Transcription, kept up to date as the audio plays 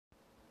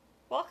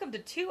Welcome to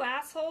two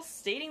assholes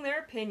stating their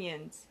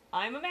opinions.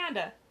 I'm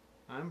Amanda.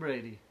 I'm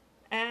Brady.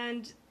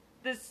 And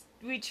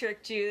we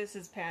tricked you. This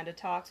is Panda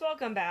Talks.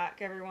 Welcome back,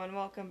 everyone.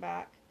 Welcome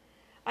back.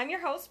 I'm your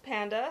host,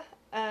 Panda.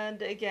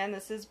 And again,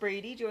 this is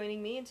Brady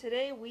joining me. And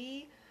today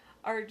we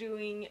are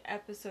doing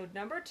episode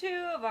number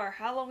 2 of our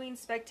Halloween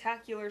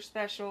Spectacular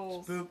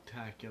specials.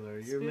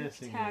 Spooktacular. You're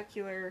missing it.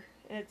 Spectacular.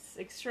 It's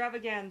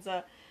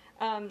extravaganza.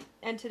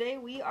 And today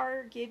we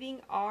are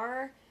giving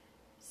our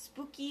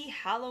spooky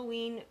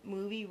Halloween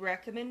movie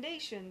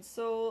recommendations.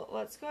 So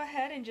let's go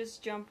ahead and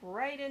just jump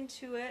right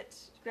into it.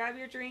 Grab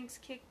your drinks,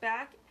 kick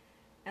back,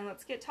 and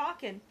let's get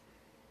talking.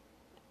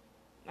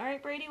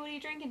 Alright, Brady, what are you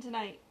drinking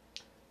tonight?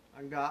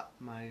 I got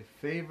my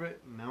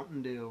favorite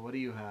Mountain Dew. What do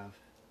you have?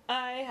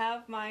 I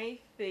have my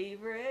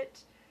favorite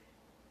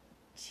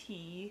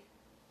tea.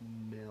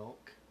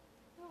 Milk.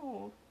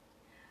 Oh,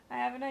 I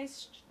have a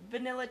nice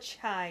vanilla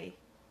chai.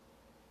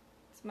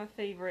 It's my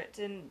favorite.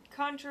 And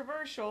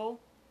controversial,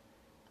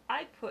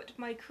 I put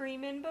my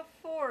cream in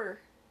before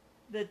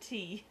the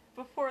tea,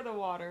 before the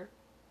water.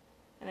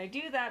 And I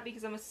do that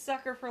because I'm a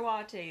sucker for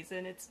lattes,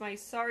 and it's my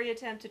sorry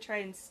attempt to try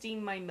and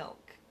steam my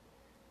milk.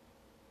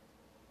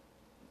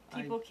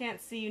 People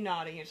can't see you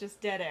nodding, it's just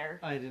dead air.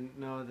 I didn't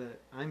know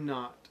that.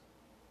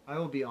 I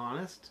will be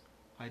honest,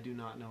 I do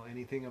not know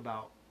anything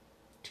about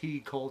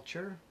tea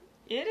culture.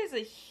 It is a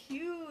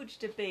huge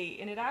debate,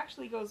 and it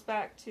actually goes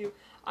back to,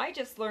 I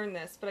just learned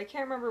this, but I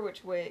can't remember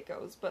which way it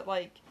goes, but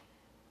like,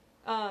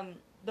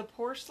 the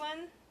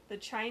porcelain, the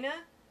china,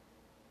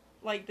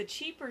 like the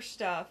cheaper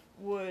stuff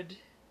would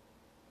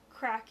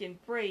crack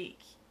and break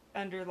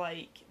under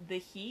like the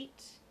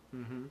heat.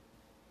 Mm-hmm.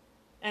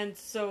 And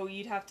so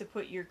you'd have to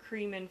put your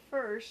cream in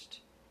first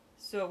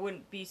so it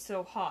wouldn't be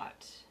so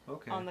hot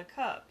on the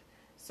cup.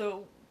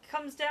 So it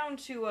comes down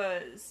to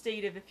a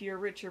state of if you're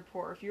rich or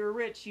poor. If you were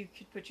rich, you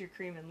could put your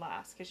cream in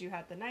last because you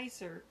had the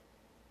nicer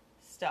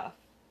stuff.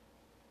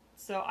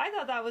 So I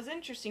thought that was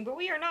interesting, but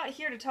we are not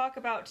here to talk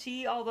about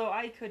tea, although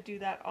I could do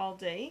that all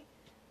day.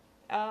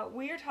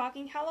 We are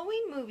talking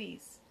Halloween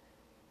movies.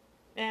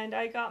 And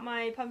I got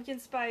my pumpkin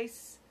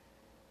spice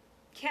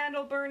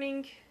candle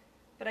burning,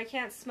 but I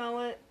can't smell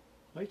it.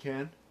 I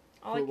can.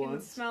 All I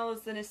can smell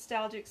is the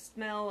nostalgic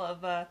smell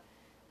of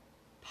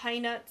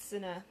pine nuts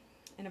in a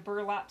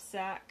burlap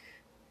sack.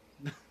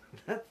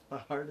 That's the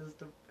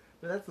hardest of...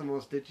 That's the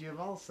most itchy of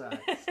all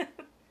sacks.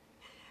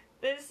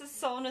 This is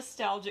so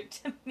nostalgic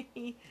to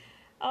me.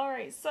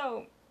 Alright,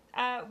 so,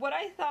 what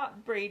I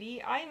thought,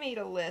 Brady, I made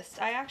a list.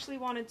 I actually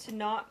wanted to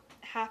not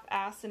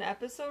half-ass an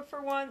episode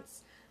for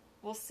once.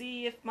 We'll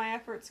see if my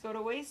efforts go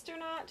to waste or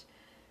not.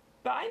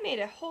 But I made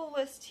a whole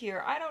list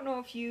here. I don't know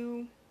if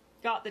you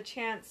got the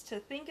chance to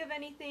think of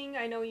anything.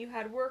 I know you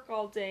had work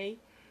all day.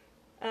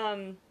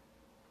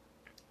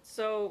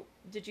 So,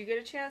 did you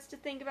get a chance to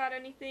think about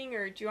anything,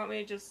 or do you want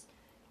me to just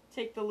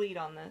take the lead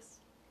on this?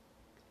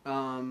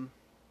 I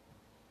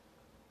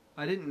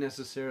didn't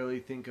necessarily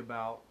think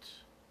about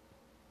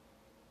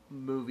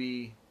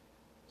movie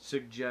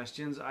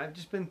suggestions. I've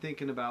just been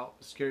thinking about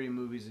scary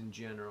movies in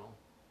general.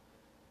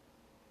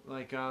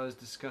 Like I was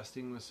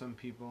discussing with some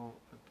people,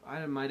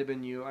 it might have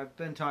been you, I've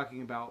been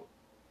talking about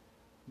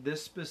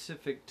this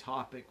specific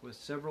topic with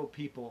several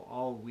people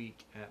all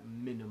week at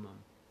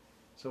minimum.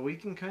 So we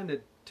can kind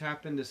of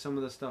tap into some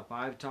of the stuff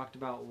I've talked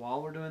about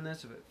while we're doing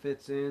this, if it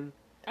fits in.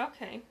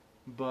 Okay.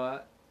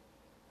 But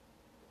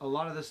a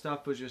lot of the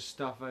stuff was just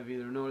stuff I've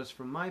either noticed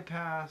from my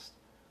past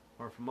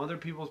or from other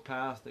people's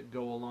past that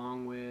go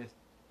along with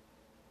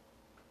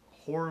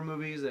horror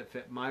movies that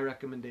fit my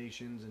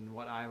recommendations and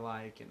what I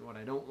like and what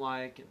I don't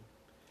like. And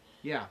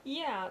yeah.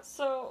 Yeah,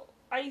 so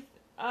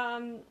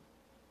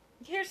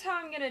here's how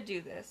I'm going to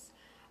do this.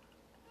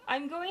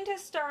 I'm going to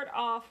start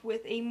off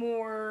with a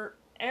more,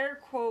 air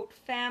quote,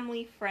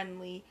 family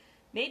friendly.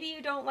 Maybe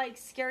you don't like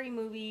scary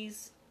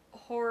movies,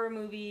 horror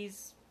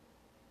movies,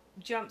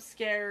 jump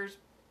scares,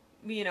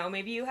 you know,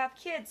 maybe you have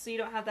kids so you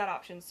don't have that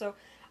option. So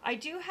I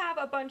do have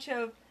a bunch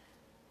of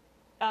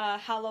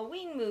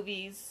Halloween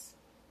movies,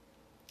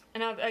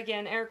 and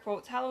again, air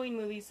quotes, Halloween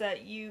movies that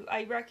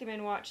I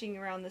recommend watching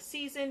around the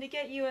season to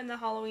get you in the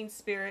Halloween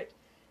spirit,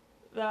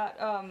 that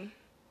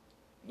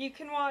you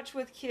can watch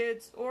with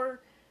kids,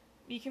 or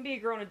you can be a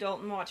grown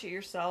adult and watch it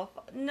yourself.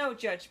 No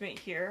judgment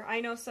here.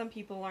 I know some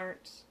people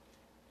aren't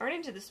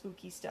into the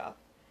spooky stuff.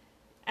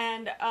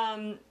 And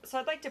so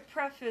I'd like to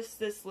preface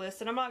this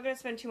list, and I'm not going to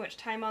spend too much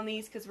time on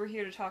these because we're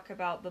here to talk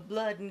about the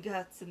blood and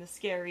guts and the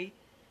scary.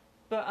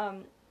 But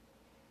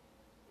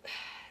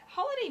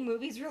holiday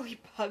movies really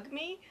bug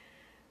me,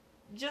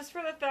 just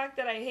for the fact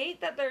that I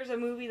hate that there's a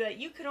movie that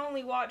you can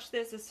only watch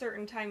this a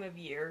certain time of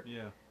year.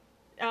 Yeah.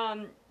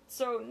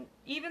 So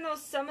even though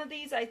some of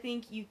these I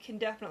think you can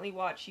definitely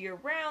watch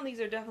year-round, these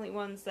are definitely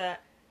ones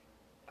that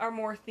are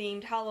more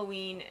themed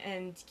Halloween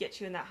and get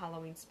you in that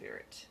Halloween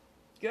spirit.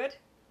 Good?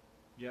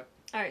 Yep.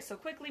 Alright, so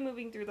quickly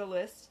moving through the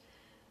list.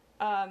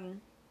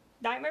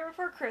 Nightmare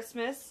Before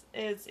Christmas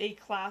is a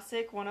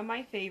classic, one of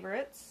my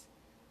favorites.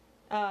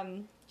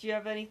 Do you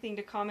have anything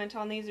to comment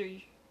on these? Or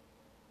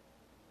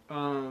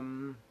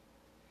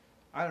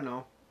I don't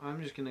know.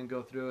 I'm just gonna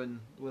go through and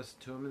listen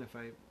to them, and if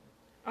I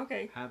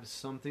Okay. have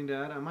something to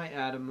add, I might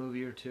add a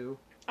movie or two.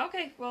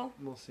 Okay, well.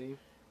 We'll see.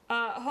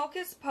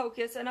 Hocus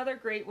Pocus, another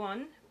great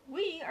one.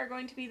 We are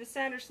going to be the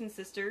Sanderson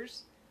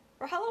sisters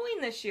for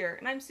Halloween this year,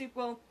 and I'm super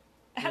well.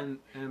 And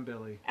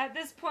Billy. At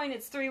this point,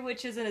 it's 3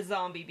 witches and a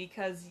zombie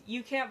because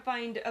you can't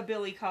find a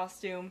Billy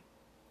costume,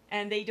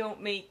 and they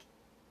don't make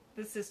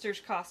the sisters'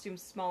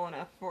 costumes small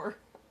enough for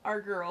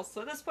our girls.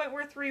 So at this point,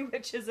 we're 3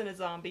 witches and a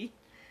zombie.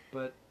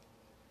 But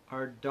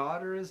our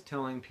daughter is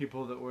telling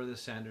people that we're the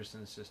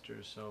Sanderson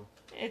sisters, so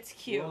it's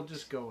cute. We'll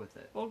just go with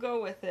it. We'll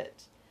go with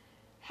it.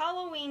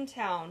 Halloween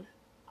Town.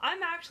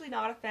 I'm actually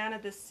not a fan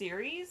of this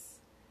series,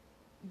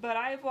 but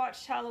I've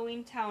watched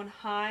Halloween Town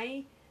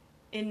High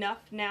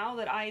enough now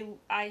that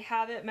I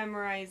have it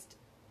memorized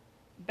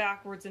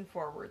backwards and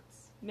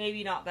forwards.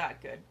 Maybe not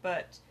that good,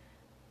 but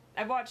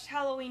I've watched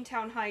Halloween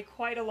Town High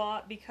quite a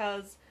lot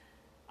because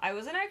I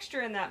was an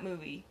extra in that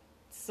movie.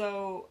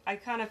 So I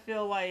kind of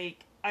feel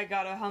like I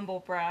gotta humble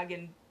brag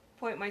and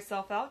point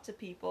myself out to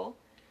people.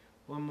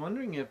 Well, I'm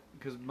wondering if,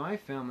 because my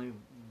family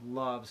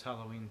loves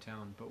Halloween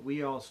Town, but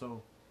we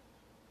also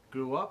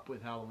grew up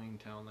with Halloween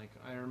Town. Like,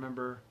 I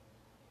remember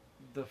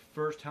the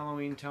first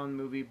Halloween Town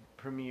movie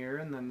premiere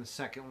and then the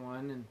second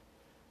one, and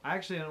I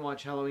actually didn't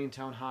watch Halloween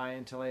Town High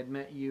until I had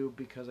met you,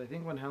 because I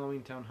think when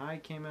Halloween Town High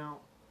came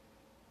out,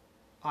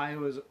 I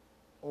was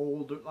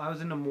older. I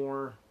was into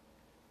more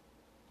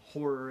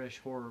horror-ish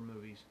horror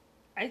movies.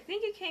 I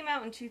think it came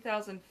out in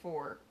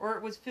 2004, or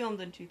it was filmed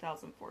in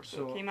 2004,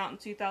 so it came out in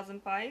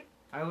 2005.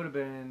 I would have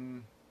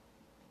been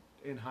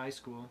in high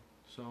school,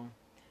 so.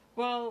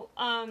 Well,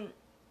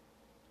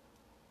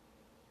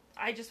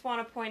 I just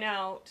want to point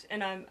out,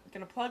 and I'm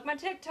going to plug my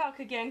TikTok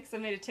again, because I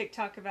made a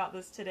TikTok about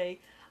this today.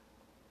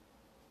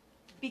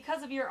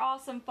 Because of your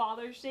awesome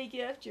Father's Day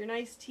gift, your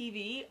nice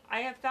TV, I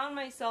have found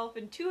myself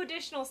in 2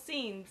 additional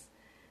scenes.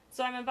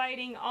 So I'm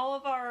inviting all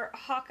of our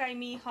Hawkeye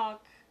Mihawks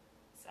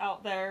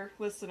out there,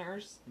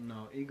 listeners.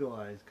 No, Eagle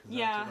Eyes, because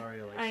that's what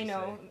Aria likes to say. I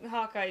know.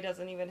 Hawkeye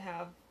doesn't even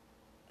have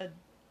a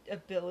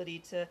ability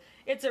to...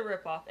 It's a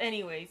ripoff.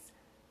 Anyways,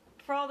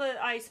 for all the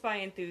I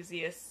Spy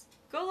enthusiasts,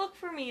 go look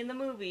for me in the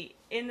movie.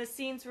 In the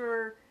scenes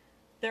where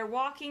they're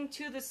walking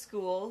to the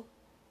school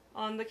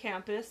on the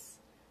campus.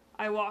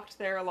 I walked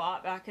there a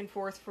lot, back and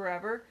forth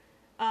forever.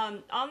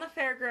 On the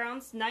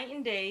fairgrounds, night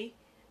and day,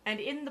 and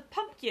in the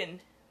pumpkin.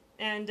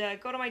 And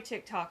go to my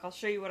TikTok. I'll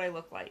show you what I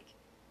look like.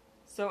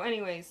 So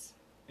anyways...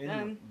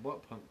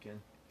 what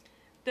pumpkin?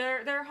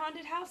 Their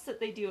haunted house that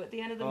they do at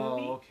the end of the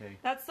movie. Oh, okay.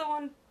 That's the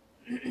one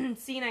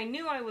scene I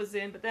knew I was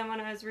in, but then when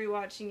I was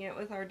rewatching it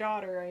with our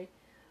daughter,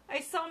 I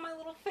saw my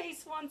little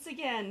face once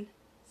again.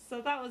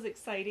 So that was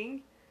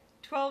exciting.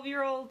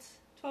 12-year-old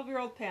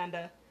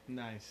Panda.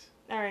 Nice.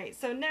 Alright,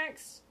 so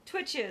next,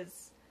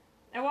 Twitches.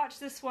 I watched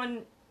this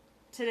one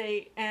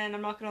today, and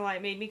I'm not gonna lie,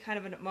 it made me kind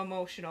of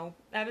emotional.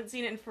 I haven't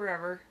seen it in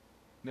forever.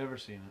 Never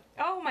seen it.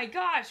 Oh my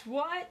gosh,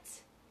 what?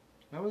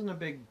 I wasn't a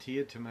big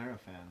Tia Tamara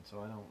fan,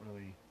 so I don't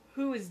really...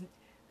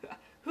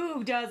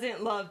 Who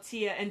doesn't love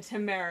Tia and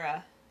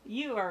Tamara?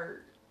 You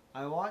are...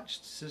 I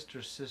watched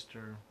Sister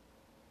Sister,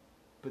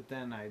 but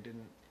then I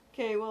didn't...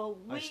 Okay, well,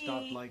 I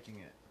stopped liking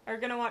it. Are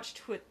gonna watch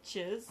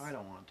Twitches. I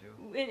don't want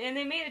to. And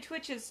they made a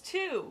Twitches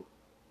too.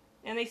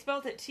 And they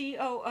spelled it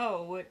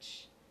T-O-O,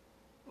 which...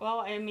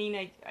 Well, I mean,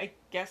 I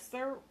guess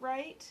they're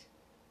right.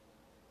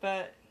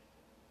 But...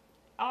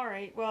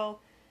 Alright, well...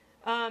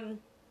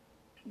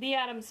 The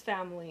Addams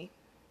Family.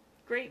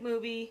 Great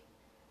movie.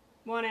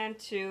 1 and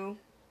 2.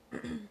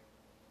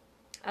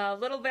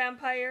 Little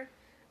Vampire.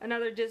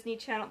 Another Disney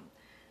Channel.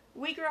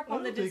 We grew up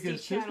on the Disney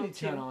Channel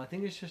Disney Channel. I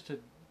think it's just a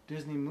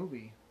Disney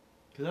movie.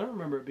 Because I don't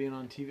remember it being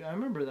on TV. I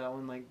remember that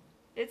one, like...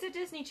 It's a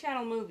Disney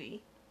Channel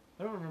movie.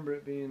 I don't remember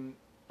it being...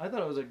 I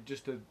thought it was like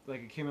just it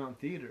came out in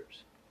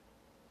theaters.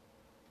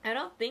 I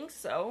don't think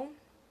so.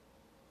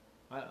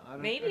 I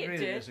don't Maybe agree it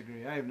to did.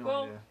 disagree. I have no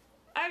idea.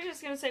 I was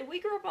just going to say,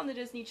 we grew up on the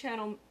Disney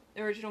Channel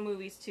original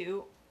movies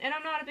too, and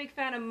I'm not a big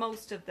fan of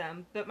most of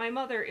them, but my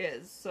mother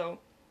is, so...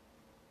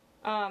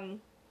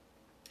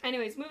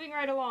 Anyways, moving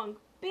right along.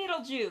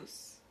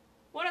 Beetlejuice.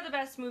 One of the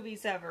best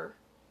movies ever.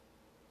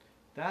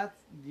 That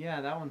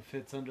one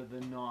fits under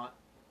the not...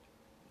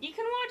 You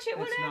can watch it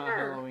whenever. It's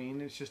not Halloween,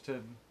 it's just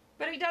a...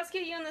 But it does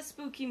get you in the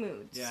spooky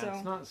mood, Yeah, so...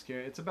 it's not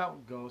scary. It's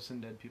about ghosts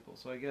and dead people,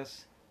 so I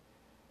guess...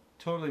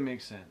 Totally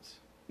makes sense.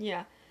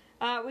 Yeah.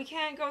 We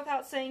can't go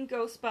without saying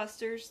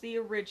Ghostbusters, the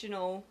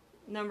original,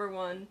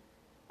 #1.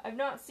 I've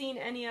not seen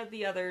any of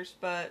the others,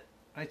 but...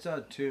 I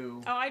saw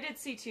 2. Oh, I did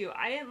see 2.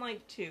 I didn't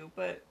like 2,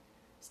 but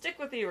stick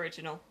with the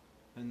original.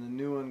 And the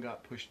new one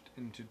got pushed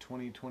into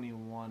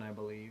 2021, I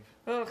believe.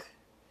 Ugh.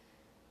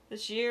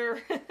 This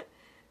year.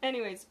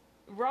 Anyways,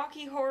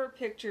 Rocky Horror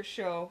Picture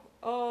Show.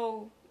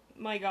 Oh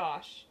my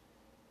gosh.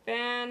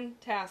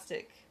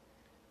 Fantastic.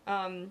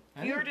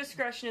 Viewer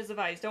discretion is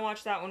advised. Don't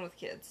watch that one with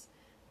kids.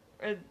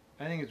 I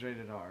think it's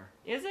rated R.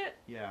 Is it?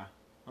 Yeah.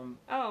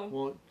 Oh.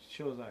 Well, it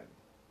shows that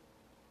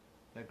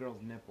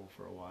girl's nipple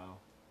for a while.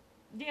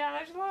 Yeah,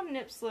 there's a lot of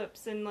nip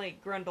slips and,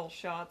 like, grundle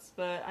shots,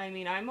 but, I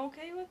mean, I'm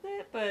okay with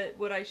it, but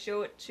would I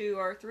show it to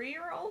our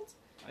 3-year-old?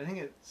 I think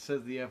it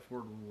says the F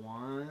word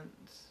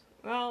once.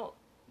 Well,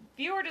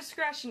 viewer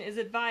discretion is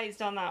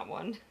advised on that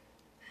one.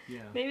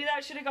 Yeah. Maybe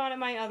that should have gone in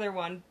my other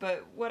one,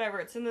 but whatever,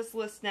 it's in this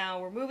list now.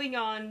 We're moving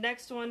on.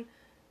 Next one,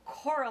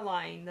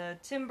 Coraline, the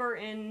Tim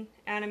Burton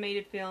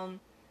animated film.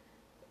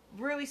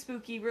 Really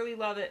spooky, really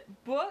love it.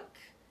 Book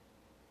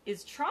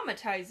is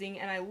traumatizing,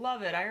 and I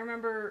love it. I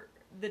remember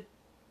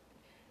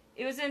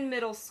it was in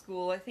middle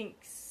school, I think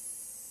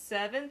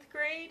 7th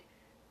grade.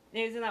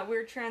 It was in that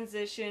weird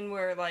transition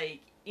where,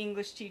 like,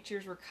 English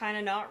teachers were kind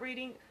of not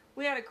reading.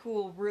 We had a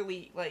cool,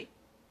 really, like,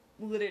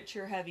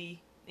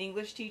 literature-heavy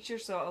English teacher,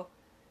 so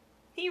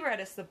he read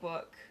us the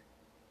book.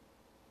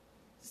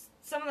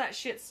 Some of that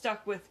shit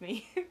stuck with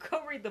me.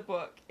 Go read the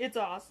book. It's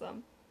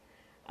awesome.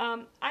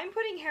 I'm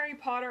putting Harry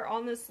Potter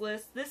on this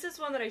list. This is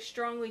one that I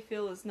strongly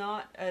feel is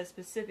not a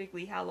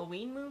specifically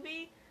Halloween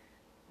movie,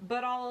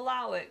 but I'll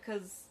allow it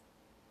because,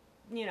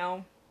 you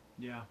know,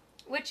 Yeah.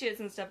 witches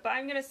and stuff. But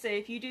I'm going to say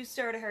if you do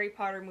start a Harry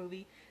Potter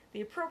movie,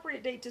 the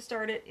appropriate date to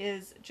start it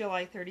is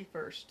July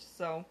 31st.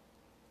 So,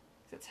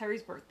 it's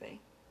Harry's birthday.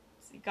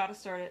 So you got to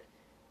start it.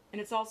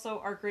 And it's also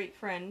our great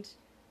friend's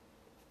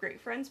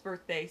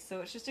birthday.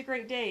 So it's just a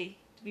great day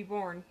to be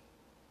born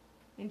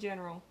in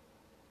general.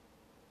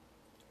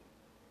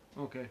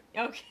 Okay.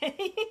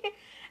 Okay.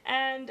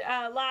 And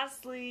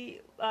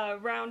lastly,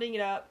 rounding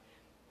it up,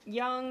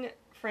 Young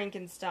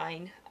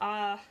Frankenstein.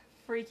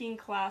 Freaking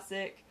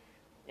classic.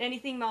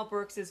 Anything Mel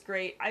Brooks is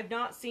great. I've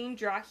not seen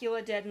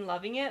Dracula Dead and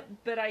Loving It,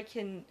 but I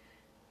can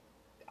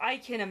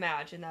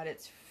imagine that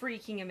it's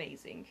freaking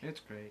amazing.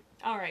 It's great.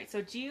 Alright,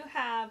 so do you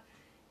have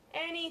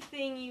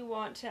anything you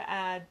want to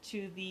add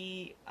to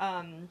the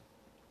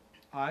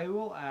I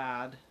will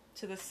add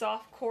to the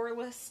softcore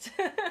list?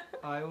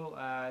 I will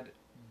add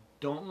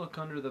Don't Look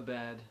Under the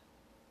Bed.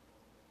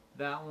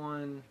 That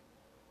one,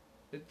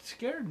 it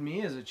scared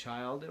me as a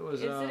child. It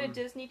was Is it a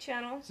Disney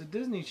Channel? It's a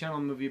Disney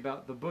Channel movie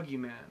about the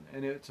boogeyman,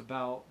 and it's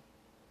about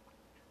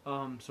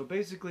so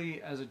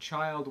basically as a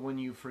child when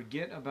you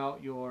forget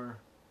about your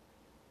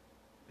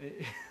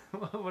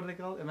what do they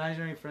call it?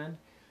 Imaginary friend?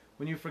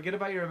 When you forget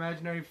about your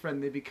imaginary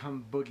friend, they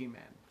become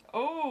boogeymen.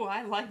 Oh,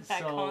 I like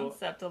that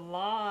concept a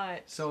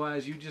lot. So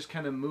as you just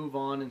kind of move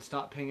on and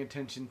stop paying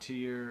attention to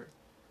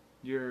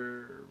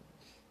your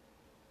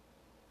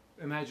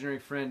imaginary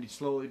friend, he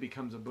slowly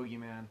becomes a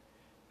boogeyman.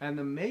 And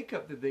the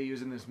makeup that they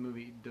use in this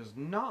movie does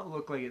not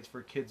look like it's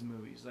for kids'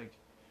 movies. Like,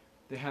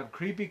 they have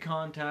creepy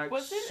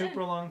contacts,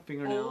 super long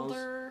fingernails.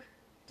 Older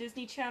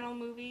Disney Channel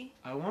movie?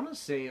 I want to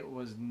say it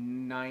was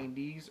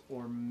 90s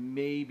or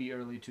maybe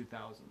early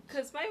 2000s.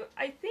 Because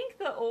I think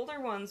the older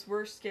ones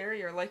were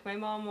scarier. Like, my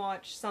mom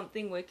watched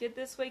Something Wicked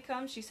This Way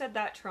Comes. She said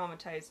that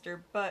traumatized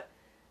her. But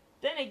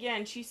then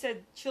again, she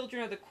said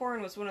Children of the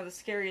Corn was one of the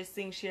scariest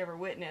things she ever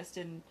witnessed.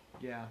 And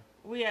yeah,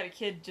 we had a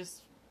kid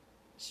just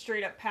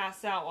straight up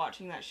pass out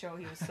watching that show.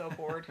 He was so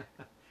bored.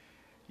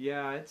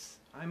 Yeah,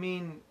 I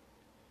mean,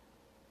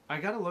 I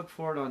gotta look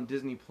for it on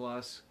Disney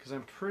Plus because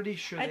I'm pretty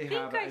sure they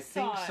have it. I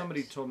think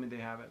somebody told me they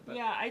have it. But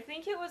yeah, I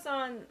think it was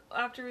on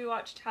after we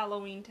watched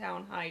Halloween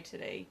Town High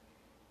today.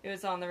 It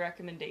was on the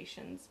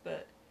recommendations,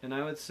 but. And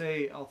I would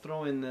say I'll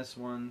throw in this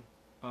one,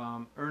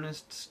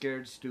 Ernest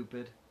Scared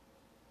Stupid.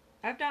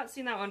 I've not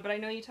seen that one, but I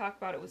know you talk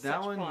about it with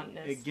such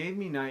fondness. It gave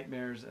me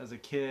nightmares as a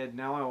kid.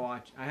 Now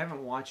I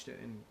haven't watched it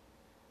in,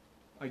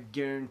 I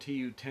guarantee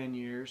you, 10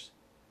 years.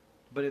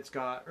 But it's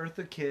got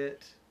Eartha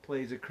Kitt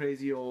plays a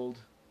crazy old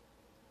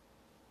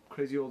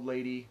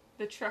lady.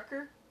 The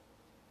trucker?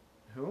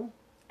 Who?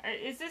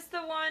 Is this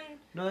the one?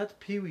 No, that's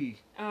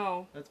Pee-wee.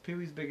 Oh. That's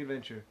Pee-wee's Big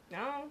Adventure.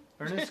 No.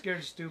 Ernest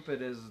Scared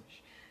Stupid is...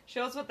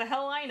 Shows what the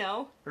hell I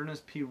know.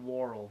 Ernest P.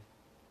 Worrell.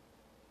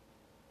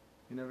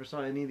 You never saw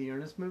any of the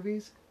Ernest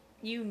movies?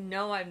 You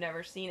know I've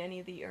never seen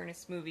any of the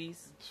Ernest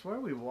movies. I swear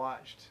we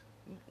watched.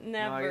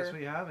 Never. No, I guess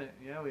we haven't.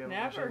 Yeah, we haven't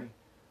watched any.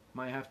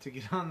 Might have to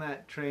get on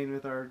that train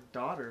with our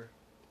daughter.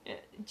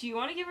 Do you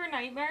want to give her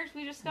nightmares?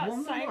 We just got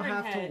Siren Head. We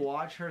don't have to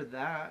watch her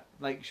that.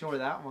 Like, show her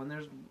that one.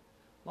 There's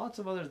lots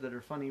of others that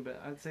are funny, but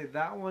I'd say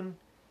that one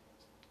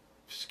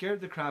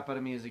scared the crap out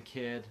of me as a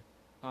kid.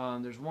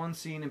 There's one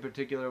scene in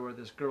particular where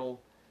this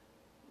girl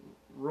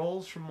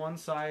rolls from one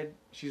side.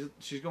 She's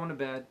going to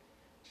bed.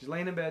 She's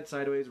laying in bed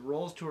sideways,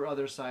 rolls to her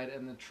other side,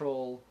 and the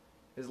troll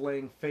is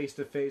laying face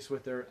to face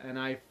with her. And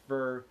I,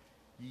 for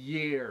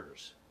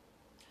years,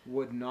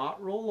 would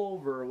not roll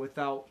over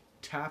without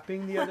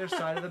tapping the other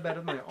side of the bed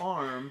with my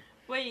arm.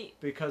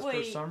 Because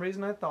for some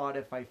reason I thought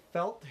if I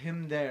felt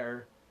him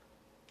there,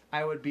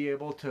 I would be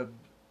able to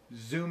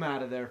zoom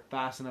out of there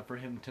fast enough for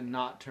him to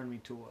not turn me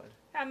to wood.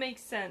 That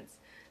makes sense.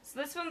 So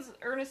this one's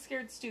Ernest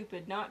Scared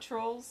Stupid, not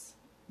Trolls?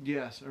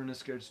 Yes, Ernest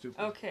Scared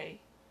Stupid. Okay.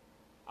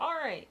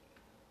 Alright.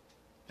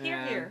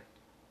 Here.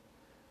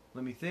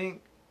 Let me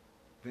think.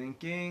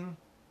 Thinking.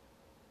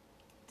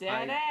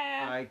 Da-da.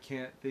 I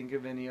can't think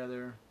of any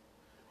other...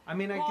 I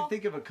mean, I can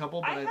think of a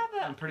couple, but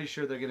I'm pretty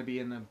sure they're going to be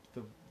in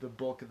the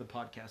bulk of the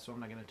podcast, so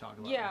I'm not going to talk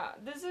about them. Yeah,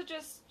 this is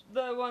just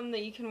the one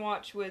that you can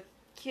watch with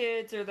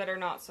kids or that are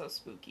not so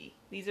spooky.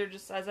 These are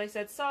just, as I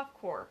said,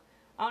 softcore.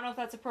 I don't know if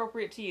that's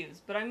appropriate to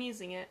use, but I'm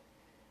using it.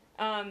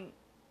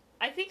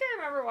 I think I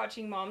remember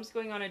watching Mom's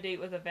Going on a Date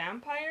with a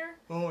Vampire.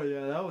 Oh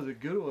yeah, that was a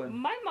good one.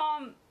 My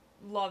mom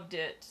loved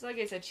it. Like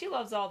I said, she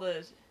loves all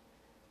the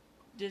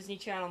Disney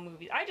Channel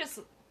movies. I just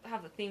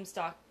have the theme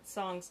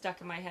song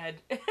stuck in my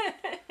head. I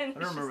don't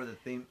remember the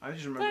theme. I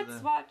just remember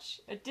Let's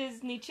watch a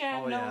Disney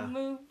Channel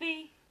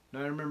movie.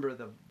 No, I remember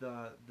the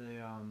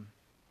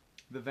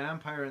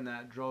vampire in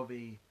that drove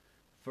a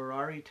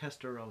Ferrari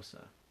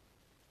Testarossa.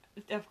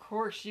 Of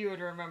course you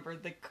would remember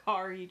the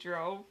car he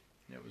drove.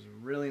 It was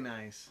really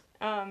nice.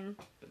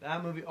 But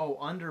that movie,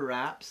 Under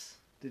Wraps.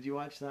 Did you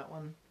watch that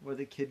one? Where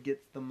the kid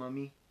gets the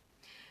mummy?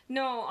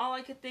 No, all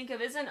I could think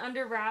of isn't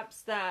Under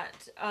Wraps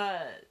that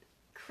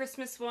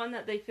Christmas one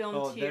that they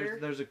filmed here.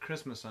 There's a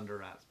Christmas Under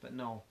Wraps, but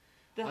no.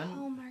 The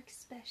Hallmark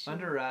special.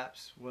 Under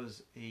Wraps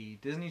was a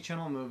Disney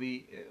Channel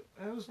movie. It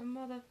was a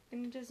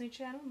motherfucking Disney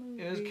Channel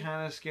movie. It was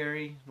kind of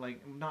scary,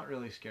 like not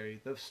really scary.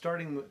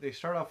 They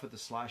start off with a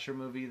slasher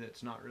movie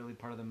that's not really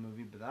part of the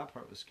movie, but that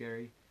part was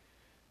scary.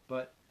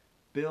 But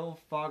Bill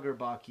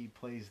Fagerbakke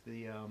plays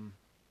the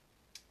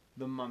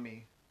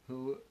mummy,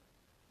 who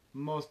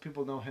most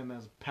people know him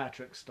as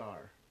Patrick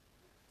Star.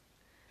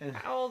 And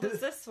how old is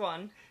this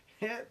one?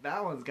 Yeah,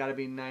 that one's got to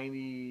be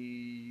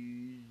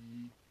 90.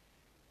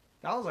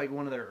 That was like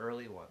one of their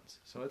early ones,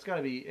 so it's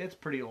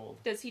pretty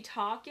old. Does he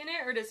talk in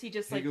it, or does he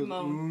just he goes,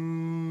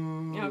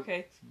 moan? Ooh.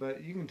 Okay.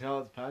 But you can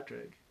tell it's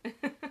Patrick.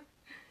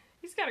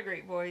 He's got a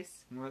great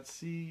voice. Let's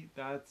see.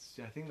 I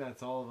think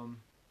that's all of them.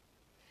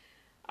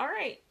 All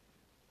right.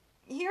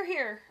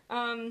 Here.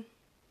 Yeah,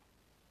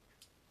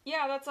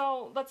 that's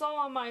all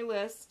on my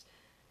list.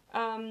 So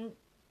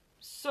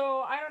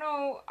I don't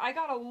know. I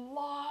got a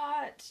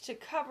lot to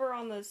cover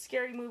on the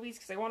scary movies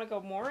because I want to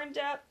go more in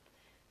depth.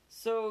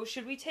 So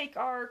should we take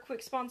our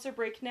quick sponsor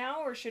break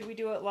now, or should we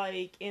do it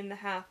like in the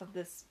half of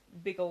this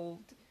big old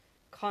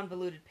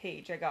convoluted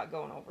page I got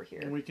going over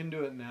here? We can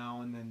do it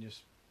now and then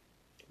just...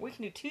 We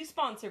can do 2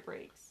 sponsor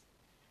breaks.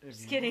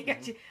 Just kidding.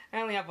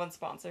 I only have 1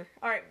 sponsor.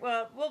 Alright,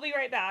 well, we'll be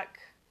right back.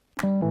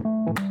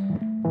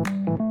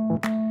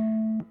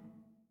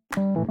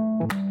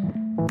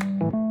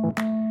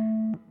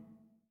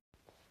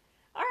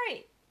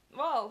 Alright,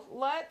 well,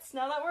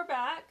 now that we're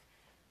back,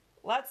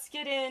 let's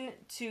get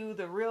into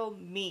the real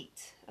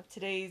meat of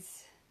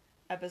today's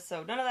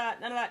episode. None of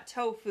that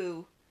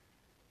tofu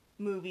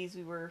movies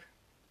we were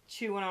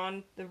chewing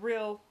on.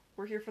 We're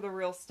here for the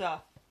real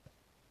stuff.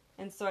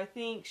 And so I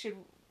think, should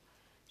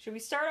we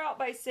start out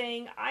by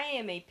saying I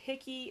am a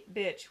picky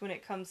bitch when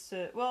it comes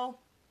to, well,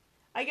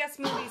 I guess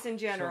movies in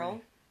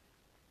general.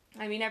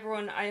 Sorry. I mean,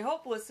 everyone, I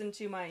hope, listened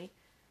to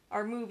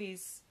our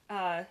movies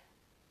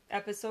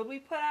episode we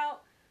put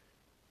out.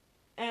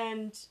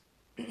 And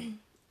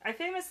I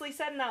famously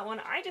said in that one,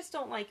 I just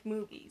don't like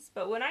movies.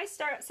 But when I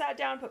sat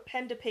down and put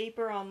pen to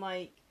paper on,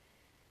 like,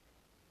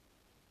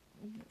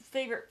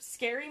 favorite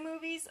scary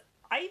movies,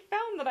 I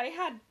found that I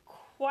had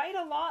quite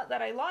a lot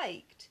that I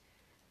liked.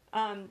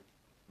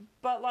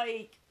 But,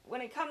 like,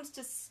 when it comes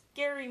to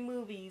scary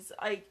movies,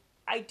 I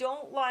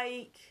don't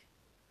like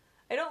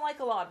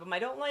a lot of them. I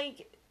don't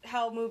like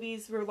how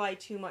movies rely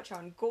too much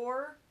on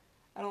gore.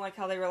 I don't like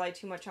how they rely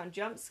too much on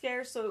jump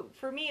scares. So,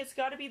 for me, it's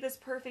got to be this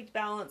perfect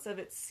balance of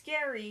it's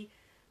scary,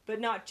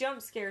 but not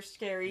jump scare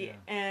scary. Yeah.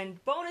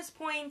 And bonus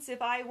points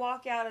if I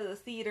walk out of the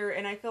theater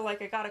and I feel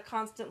like I gotta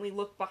constantly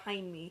look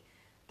behind me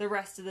the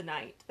rest of the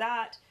night.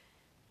 That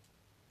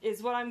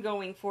is what I'm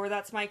going for.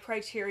 That's my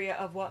criteria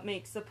of what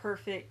makes the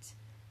perfect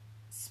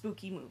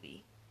spooky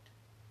movie.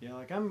 Yeah,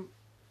 like I'm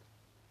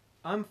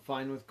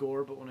fine with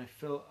gore, but when I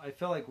feel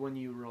like when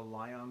you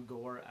rely on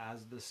gore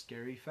as the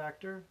scary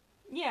factor.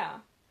 Yeah.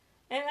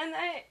 And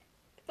I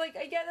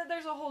get that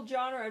there's a whole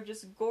genre of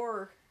just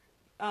gore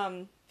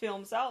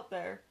films out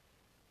there.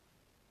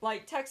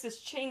 Like Texas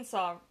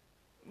Chainsaw,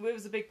 it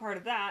was a big part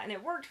of that, and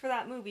it worked for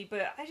that movie,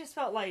 but I just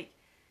felt like,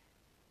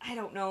 I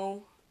don't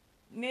know,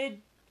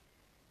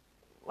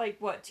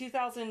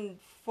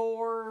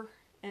 2004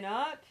 and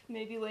up,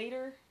 maybe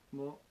later?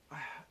 Well,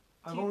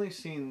 I've only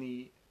seen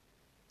the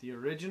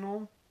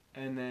original,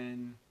 and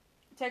then...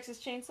 Texas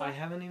Chainsaw? I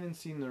haven't even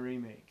seen the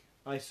remake.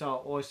 I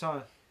saw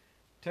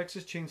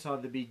Texas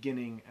Chainsaw the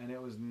beginning, and it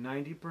was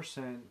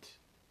 90%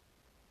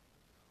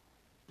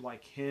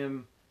 like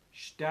him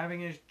stabbing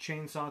his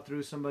chainsaw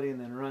through somebody and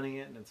then running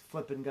it, and it's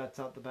flipping guts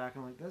out the back.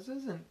 I'm like, this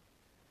isn't...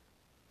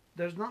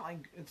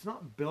 it's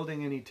not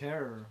building any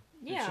terror.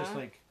 Yeah. It's just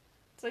like...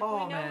 It's like,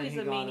 we know he's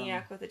a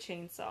maniac with a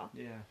chainsaw.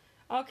 Yeah.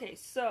 Okay,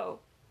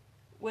 so...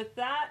 with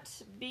that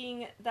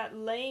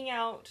laying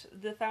out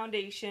the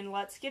foundation,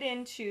 let's get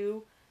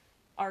into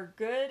our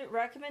good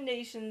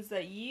recommendations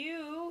that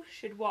you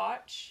should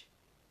watch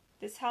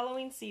this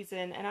Halloween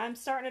season. And I'm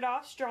starting it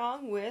off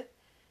strong with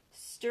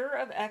Stir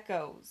of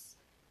Echoes.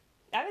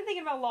 I've been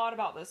thinking a lot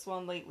about this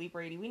one lately,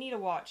 Brady. We need to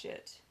watch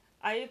it.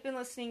 I have been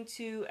listening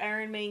to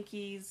Aaron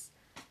Mahnke's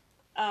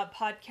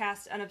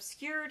podcast,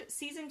 Unobscured.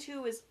 Season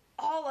 2 is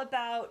all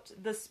about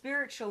the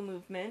spiritual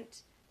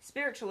movement,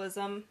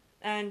 spiritualism,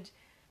 and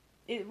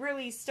it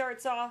really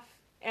starts off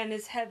and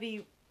is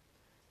heavy.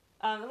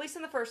 At least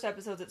in the first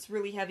episodes, it's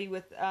really heavy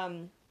with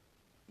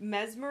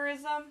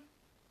mesmerism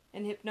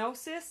and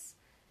hypnosis,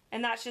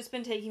 and that's just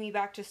been taking me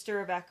back to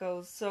Stir of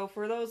Echoes. So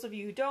for those of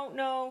you who don't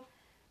know,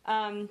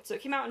 so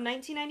it came out in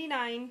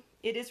 1999.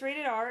 It is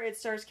rated R. It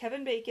stars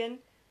Kevin Bacon,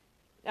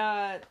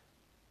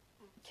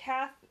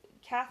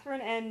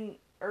 Catherine N.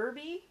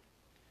 Irby.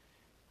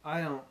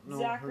 I don't know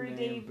Zachary her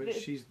name, but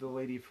David- she's the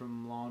lady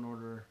from Law and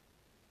Order.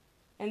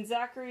 And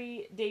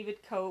Zachary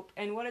David Cope.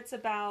 And what it's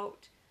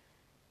about,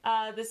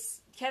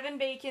 this Kevin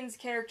Bacon's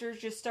character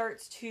just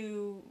starts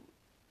to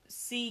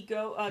see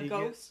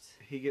ghosts.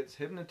 He gets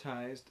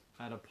hypnotized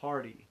at a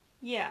party.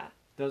 Yeah.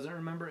 Doesn't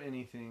remember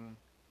anything,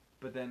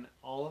 but then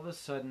all of a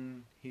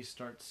sudden he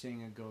starts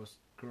seeing a ghost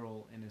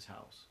girl in his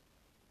house.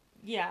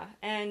 Yeah,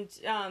 and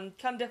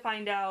come to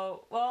find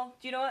out, well,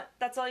 do you know what?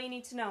 That's all you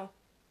need to know.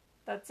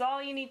 That's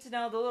all you need to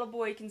know. The little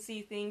boy can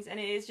see things, and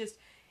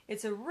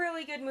it's a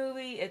really good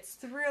movie. It's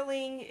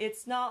thrilling.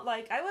 It's not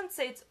like, I wouldn't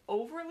say it's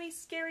overly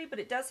scary, but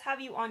it does have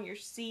you on your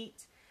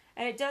seat,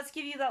 and it does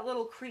give you that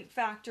little creep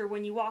factor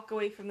when you walk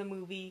away from the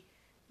movie.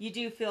 You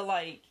do feel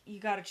like you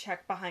gotta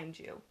check behind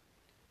you.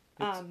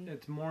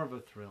 It's more of a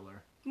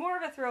thriller. More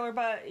of a thriller,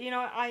 but,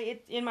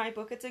 in my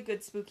book, it's a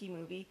good spooky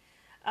movie.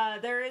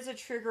 There is a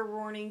trigger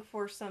warning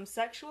for some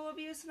sexual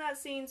abuse in that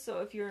scene,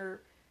 so if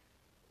you're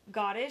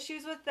got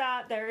issues with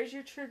that, there is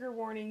your trigger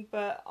warning,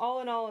 but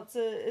all in all,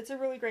 it's a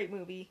really great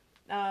movie.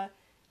 I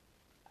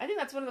think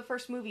that's one of the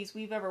first movies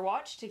we've ever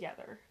watched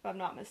together, if I'm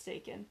not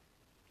mistaken.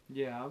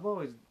 Yeah, I've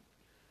always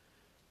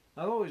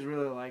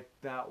really liked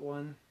that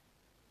one.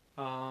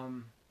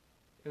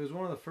 It was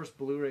one of the first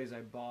Blu-rays I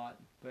bought,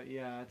 but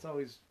yeah, it's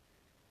always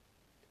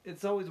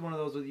one of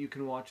those that you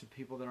can watch with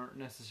people that aren't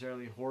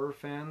necessarily horror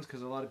fans,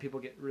 because a lot of people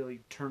get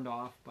really turned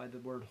off by the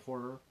word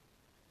horror.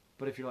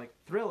 But if you're like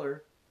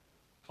thriller,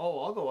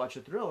 I'll go watch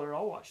a thriller.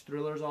 I'll watch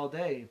thrillers all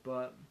day.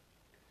 But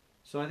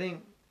so I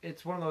think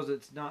it's one of those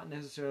that's not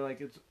necessarily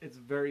like it's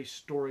very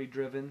story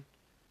driven,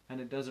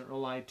 and it doesn't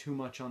rely too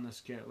much on the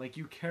scare. Like,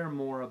 you care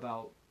more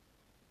about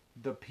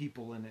the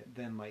people in it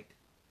than like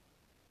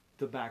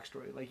the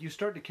backstory. Like, you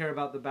start to care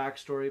about the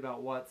backstory,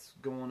 about what's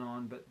going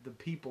on, but the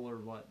people are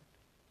what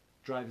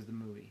drives the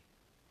movie.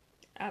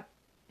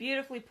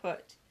 Beautifully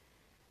put.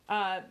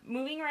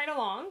 Moving right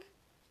along,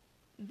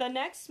 the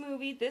next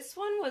movie, this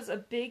one was a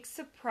big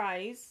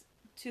surprise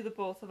to the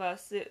both of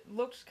us. It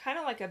looked kind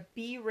of like a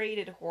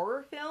B-rated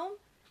horror film.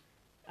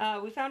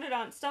 We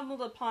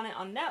stumbled upon it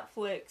on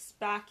Netflix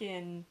back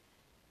in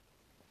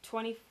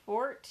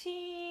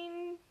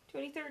 2014,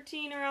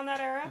 2013, around that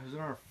era. It was in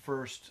our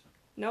first...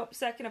 Nope,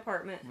 second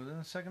apartment. Was it in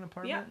the second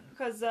apartment? Yeah,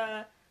 because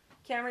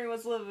Cameron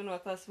was living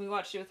with us, and we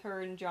watched it with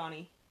her and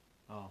Johnny.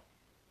 Oh.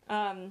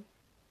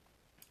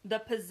 The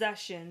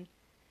Possession.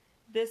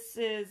 This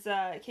is,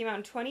 it came out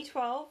in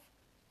 2012.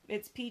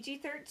 It's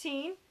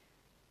PG-13.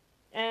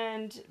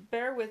 And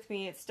bear with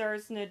me, it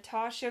stars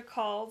Natasha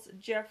Calls,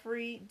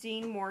 Jeffrey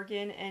Dean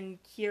Morgan, and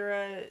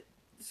Kira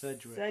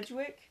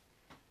Sedgwick.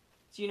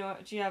 Do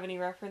you have any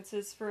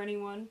references for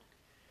anyone?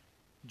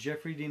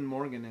 Jeffrey Dean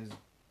Morgan is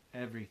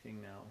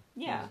everything now.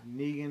 Yeah. He's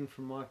Negan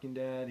from Walking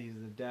Dead. He's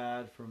the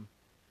dad from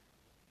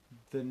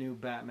the new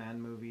Batman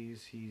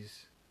movies.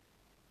 He's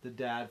the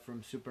dad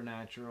from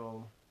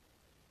Supernatural.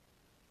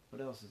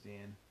 What else is he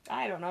in?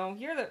 I don't know.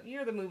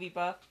 You're the movie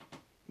buff.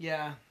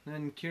 Yeah,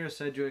 and Kira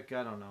Sedgwick,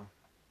 I don't know.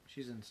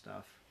 She's in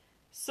stuff.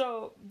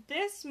 So,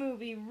 this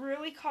movie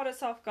really caught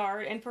us off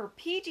guard, and for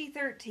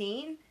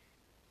PG-13,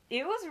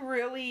 it was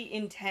really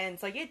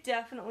intense. Like, it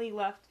definitely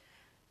left,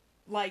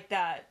 like,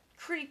 that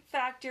creep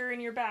factor in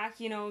your back,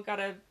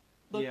 gotta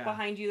look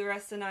behind you the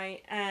rest of the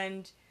night,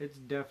 and... It's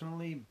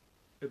definitely...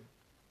 It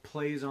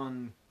plays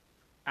on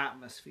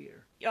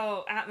atmosphere.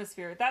 Oh,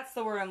 atmosphere. That's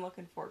the word I'm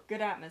looking for.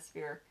 Good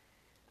atmosphere.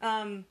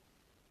 And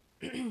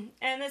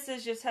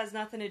this just has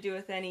nothing to do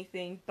with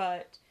anything,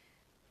 but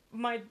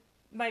my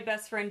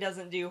best friend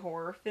doesn't do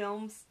horror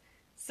films,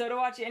 so to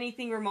watch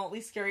anything remotely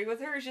scary with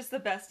her is just the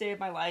best day of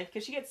my life,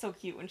 because she gets so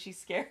cute when she's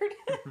scared.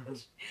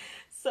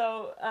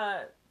 So,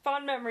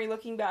 fond memory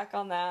looking back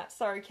on that.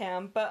 Sorry,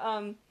 Cam.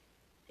 But,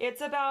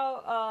 it's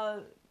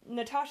about,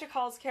 Natasha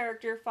Call's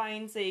character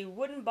finds a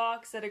wooden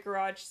box at a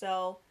garage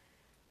sale,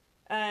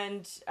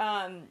 and,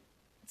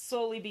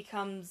 slowly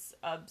becomes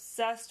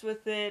obsessed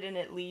with it, and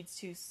it leads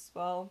to,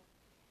 well,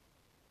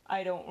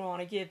 I don't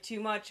want to give too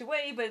much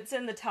away, but it's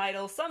in the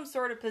title, some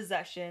sort of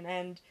possession,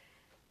 and,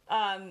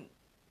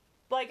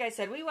 like I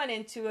said, we went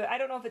into it, I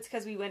don't know if it's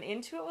because we went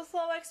into it with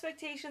low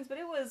expectations, but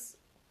it was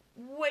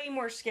way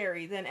more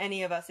scary than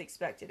any of us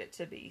expected it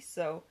to be,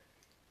 so...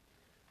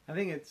 I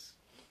think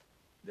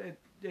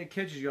it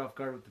catches you off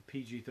guard with the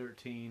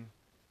PG-13,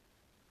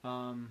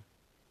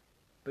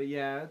 but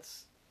yeah,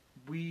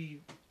 we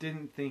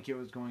didn't think it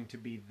was going to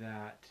be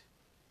that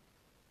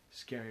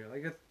scary.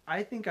 Like,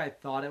 I think I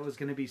thought it was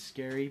going to be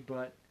scary,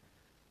 but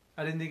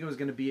I didn't think it was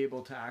going to be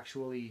able to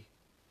actually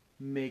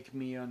make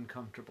me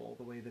uncomfortable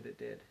the way that it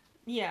did.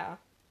 Yeah.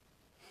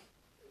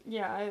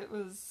 Yeah, it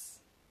was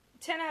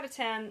 10 out of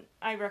 10.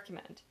 I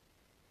recommend.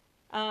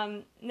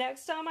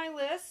 Next on my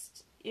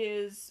list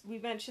is, we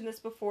mentioned this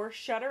before,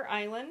 Shutter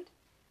Island.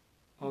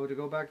 Oh, to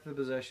go back to the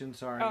possession,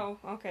 sorry. Oh,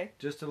 okay.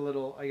 Just a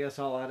little, I guess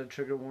I'll add a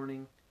trigger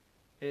warning.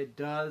 It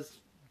does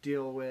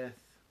deal with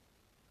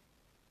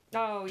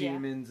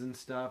demons and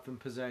stuff and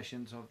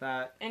possession, so if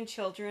that... And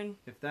children.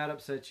 If that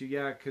upsets you,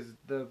 yeah, because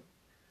the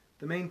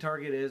main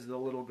target is the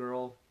little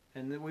girl,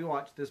 and we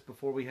watched this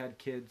before we had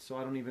kids, so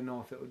I don't even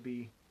know if it would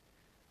be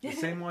the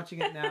same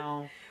watching it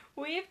now.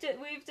 We've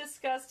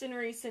discussed in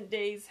recent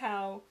days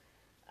how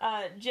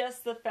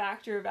just the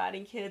factor of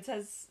adding kids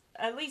has,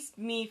 at least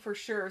me for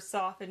sure,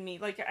 softened me.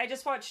 Like, I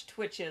just watched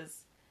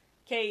Twitches.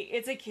 Okay,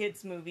 it's a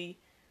kid's movie,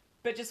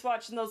 but just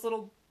watching those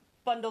little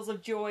bundles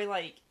of joy,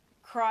 like,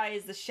 cry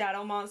as the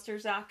shadow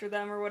monsters after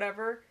them or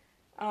whatever.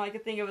 I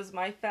could think it was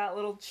my fat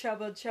little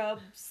chubba chub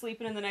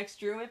sleeping in the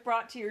next room. It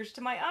brought tears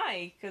to my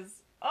eye,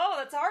 because,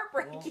 that's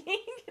heartbreaking. Well,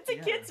 it's a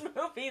kid's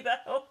movie,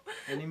 though.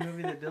 Any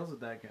movie that deals with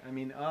that. I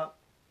mean, Up.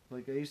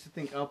 Like, I used to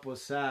think Up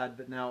was sad,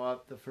 but now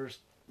Up, the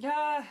first bit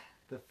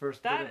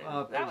of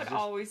Up... That would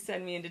always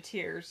send me into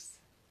tears.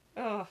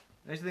 Ugh.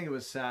 I used to think it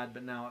was sad,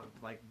 but now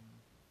it, like,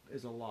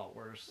 is a lot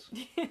worse.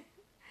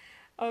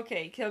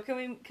 Okay,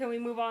 can we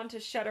move on to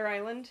Shutter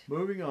Island?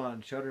 Moving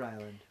on, Shutter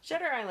Island.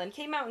 Shutter Island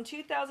came out in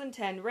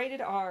 2010,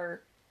 rated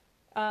R,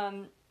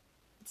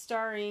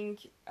 starring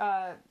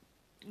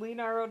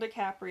Leonardo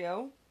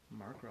DiCaprio.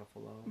 Mark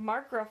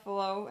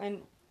Ruffalo,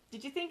 and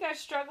did you think I was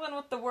struggling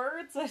with the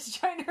words? I was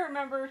trying to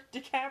remember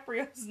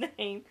DiCaprio's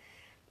name.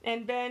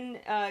 And Ben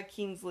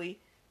Kingsley.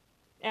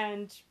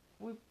 And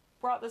we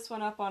brought this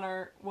one up on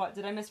our... What,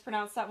 did I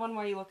mispronounce that one?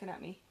 Why are you looking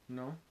at me?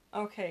 No.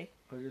 Okay.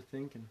 What are you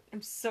thinking?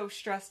 I'm so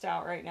stressed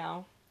out right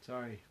now.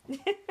 Sorry.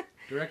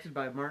 Directed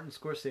by Martin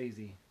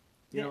Scorsese.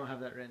 You don't have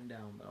that written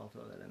down, but I'll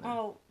throw that in there.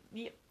 Oh,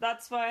 yeah,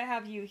 that's why I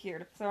have you here,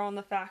 to throw on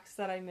the facts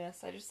that I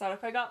miss. I just thought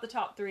if I got the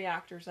top 3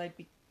 actors, I'd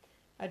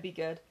be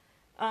good.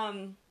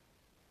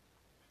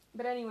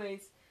 But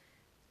anyways,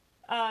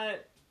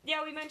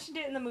 we mentioned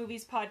it in the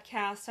movies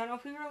podcast. I don't know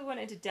if we really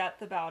went into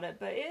depth about it,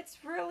 but it's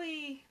a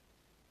really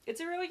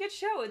good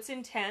show. It's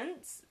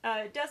intense.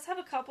 It does have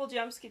a couple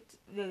jump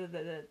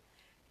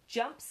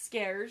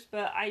scares,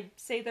 but I'd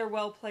say they're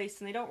well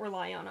placed and they don't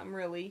rely on them,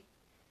 really.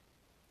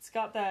 It's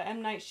got the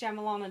M. Night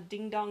Shyamalan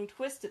ding-dong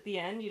twist at the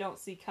end you don't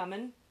see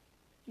coming.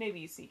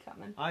 Maybe you see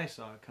coming. I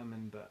saw it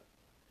coming, but...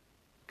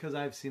 because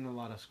I've seen a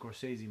lot of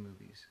Scorsese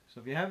movies. So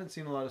if you haven't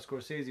seen a lot of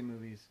Scorsese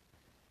movies,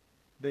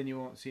 then you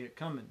won't see it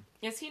coming.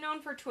 Is he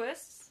known for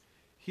twists?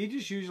 He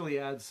just usually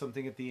adds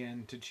something at the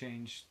end to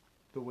change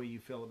the way you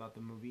feel about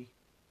the movie.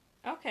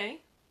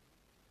 Okay.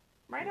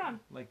 Right on.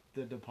 Like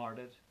The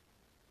Departed.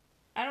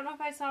 I don't know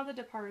if I saw The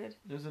Departed.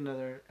 There's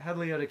another. Had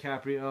Leo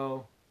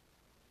DiCaprio,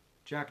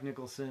 Jack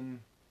Nicholson,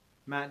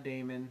 Matt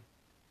Damon,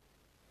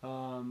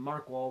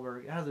 Mark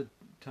Wahlberg. It has a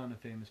ton of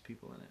famous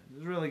people in it.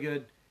 It's really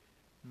good.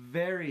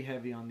 Very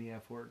heavy on the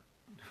F word.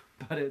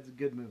 But it's a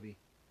good movie.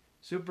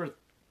 Super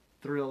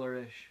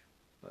thriller-ish.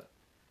 But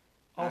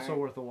also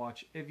worth a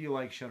watch if you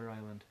like Shutter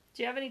Island.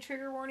 Do you have any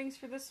trigger warnings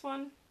for this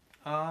one?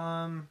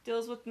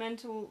 Deals with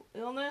mental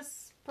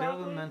illness, probably?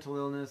 Deals with mental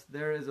illness.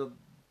 There is a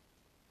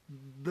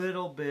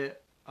little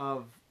bit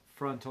of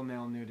frontal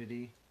male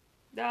nudity.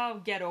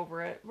 Oh, get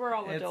over it. We're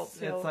all adults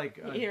here.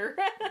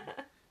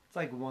 It's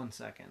like 1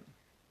 second.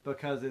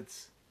 Because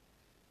it's...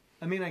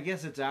 I mean, I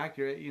guess it's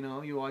accurate, you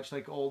know. You watch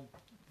like old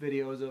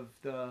videos of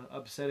the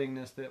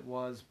upsettingness that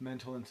was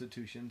mental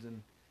institutions,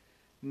 and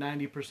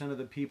 90% of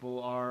the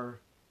people are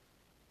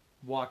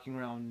walking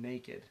around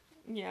naked.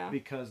 Yeah.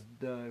 Because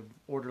the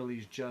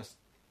orderlies just...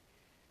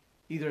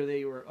 either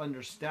they were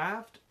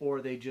understaffed,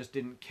 or they just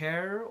didn't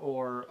care,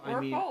 or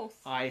both.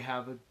 I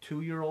have a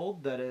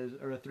 2-year-old that is,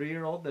 or a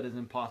 3-year-old that is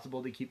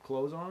impossible to keep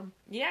clothes on.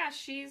 Yeah,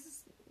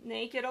 she's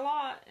naked a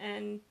lot,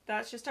 and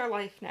that's just our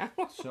life now.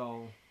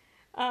 So...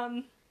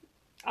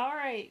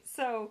 Alright,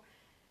 so,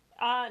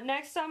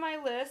 next on my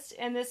list,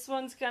 and this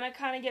one's gonna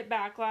kind of get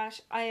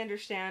backlash, I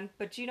understand,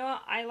 but you know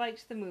what? I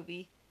liked the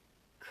movie.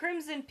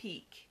 Crimson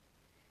Peak.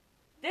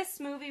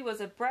 This movie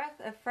was a breath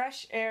of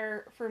fresh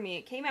air for me.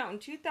 It came out in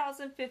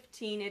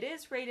 2015. It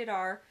is rated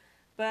R,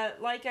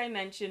 but like I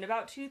mentioned,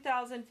 about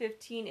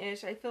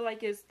 2015-ish, I feel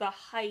like is the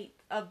height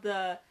of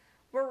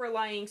we're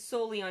relying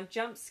solely on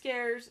jump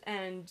scares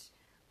and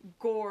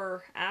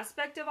gore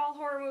aspect of all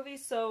horror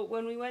movies. So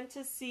when we went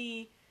to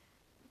see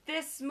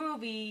this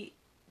movie,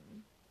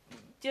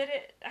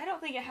 I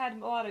don't think it had a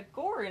lot of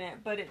gore in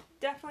it, but it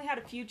definitely had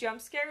a few jump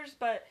scares,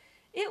 but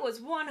it was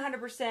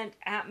 100%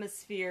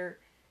 atmosphere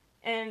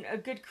and a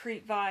good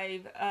creep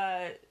vibe.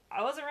 I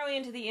wasn't really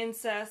into the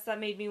incest. That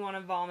made me want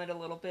to vomit a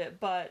little bit,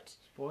 but...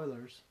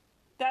 Spoilers.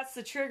 That's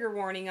the trigger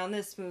warning on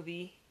this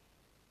movie.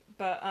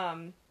 But,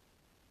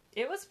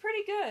 it was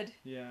pretty good.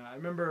 Yeah, I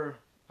remember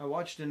I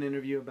watched an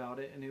interview about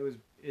it, and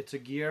it's a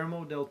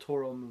Guillermo del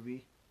Toro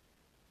movie.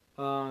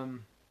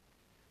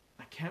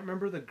 I can't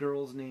remember the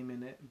girl's name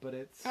in it, but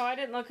it's... Oh, I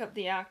didn't look up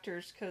the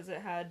actors, because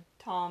it had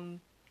Tom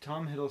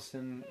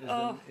Hiddleston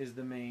is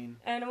the main.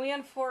 And we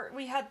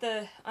had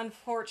the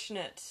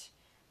unfortunate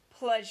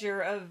pleasure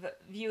of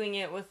viewing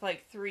it with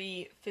like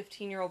 3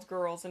 15-year-old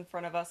girls in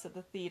front of us at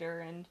the theater,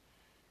 and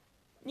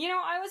you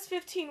know, I was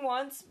 15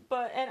 once,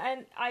 but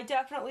and I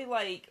definitely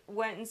like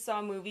went and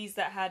saw movies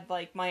that had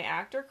like my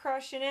actor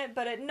crush in it,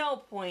 but at no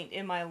point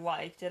in my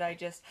life did I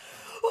just,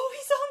 oh,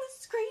 he's on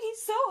the screen,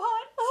 he's so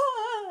hot,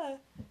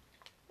 ah!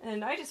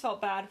 And I just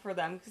felt bad for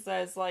them because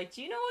I was like,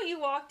 do you know what you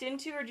walked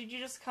into, or did you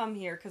just come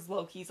here because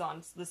Loki's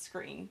on the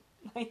screen?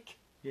 Like,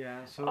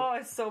 yeah. So oh, I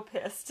was so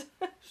pissed.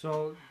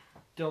 so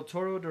Del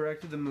Toro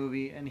directed the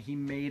movie, and he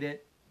made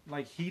it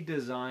like he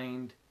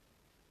designed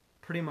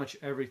pretty much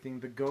everything.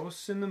 The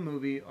ghosts in the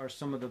movie are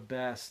some of the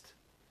best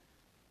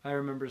I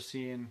remember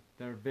seeing.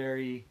 They're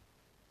very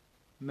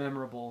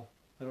memorable.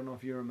 I don't know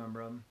if you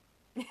remember them.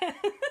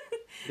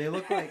 They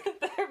look like...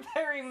 They're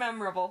very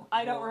memorable.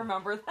 I don't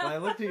remember them. Well, I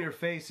looked at your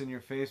face, and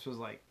your face was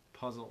like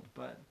puzzled,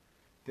 but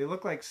they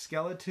look like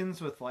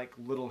skeletons with like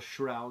little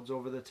shrouds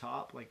over the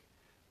top, like,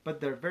 but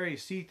they're very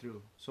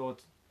see-through. So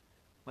it's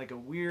like a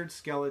weird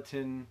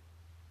skeleton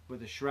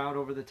with a shroud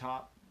over the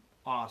top.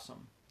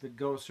 Awesome. The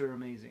ghosts are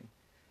amazing.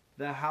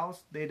 The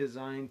house they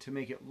designed to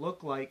make it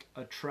look like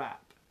a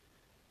trap.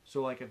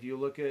 So like if you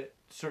look at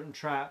certain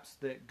traps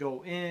that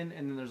go in,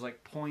 and then there's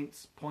like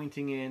points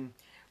pointing in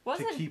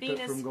to keep it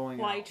from going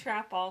out. Wasn't Venus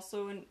flytrap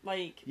also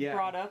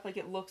brought up? Like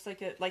it looks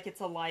like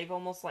it's alive,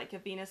 almost like a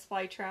Venus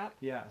flytrap.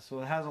 Yeah, so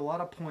it has a lot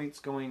of points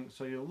going.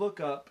 So you look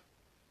up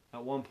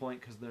at one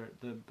point because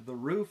the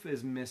roof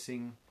is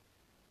missing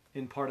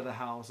in part of the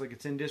house, like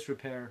it's in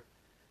disrepair.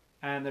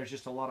 And there's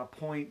just a lot of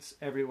points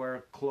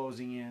everywhere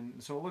closing in.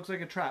 So it looks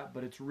like a trap,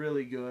 but it's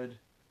really good.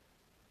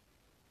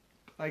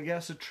 I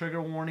guess a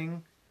trigger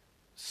warning.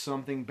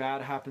 Something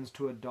bad happens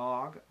to a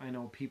dog. I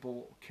know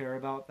people care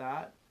about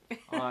that.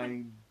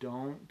 I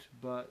don't,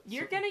 but...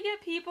 You're going to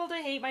get people to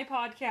hate my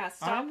podcast.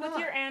 Stop with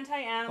your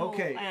anti-animal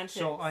antics.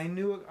 So I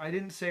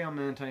didn't say I'm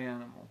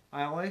anti-animal.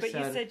 But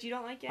you said you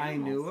don't like animals. I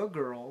knew a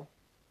girl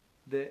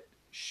that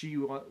she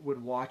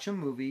would watch a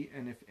movie,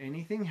 and if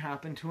anything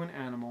happened to an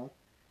animal...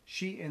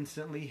 She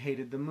instantly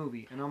hated the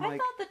movie, and I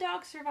thought the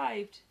dog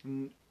survived.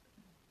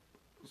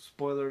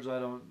 Spoilers,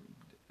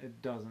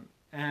 it doesn't.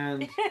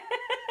 And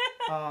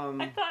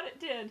I thought it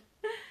did.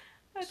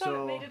 I thought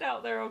it made it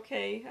out there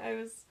okay. I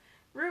was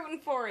rooting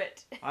for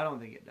it. I don't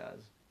think it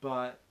does,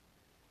 but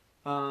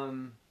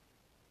I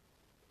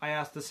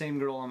asked the same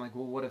girl. I'm like,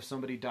 well, what if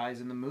somebody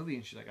dies in the movie?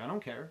 And she's like, I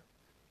don't care.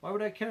 Why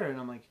would I care? And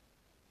I'm like,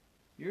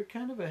 you're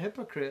kind of a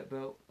hypocrite,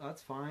 but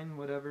that's fine.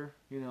 Whatever,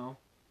 you know.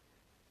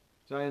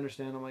 So I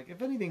understand. I'm like,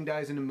 if anything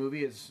dies in a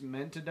movie, it's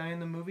meant to die in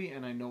the movie,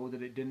 and I know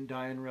that it didn't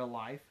die in real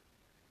life.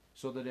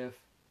 So that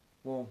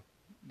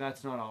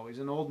that's not always.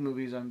 In old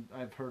movies,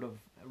 I've heard of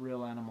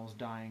real animals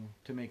dying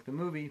to make the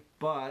movie,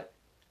 but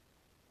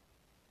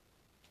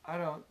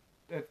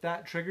if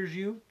that triggers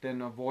you,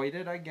 then avoid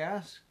it, I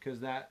guess,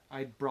 because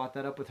I brought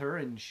that up with her,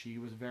 and she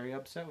was very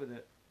upset with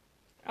it.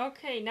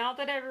 Okay, now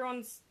that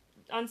everyone's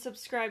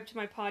unsubscribed to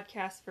my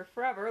podcast for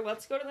forever,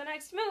 let's go to the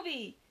next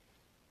movie.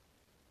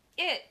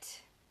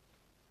 It.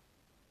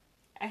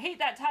 I hate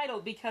that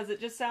title because it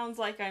just sounds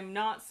like I'm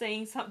not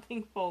saying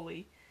something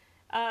fully.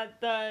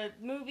 The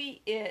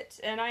movie It,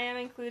 and I am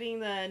including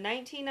the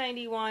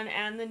 1991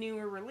 and the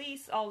newer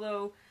release,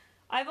 although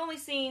I've only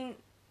seen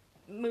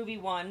movie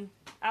 1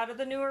 out of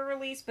the newer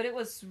release, but it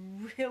was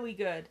really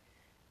good.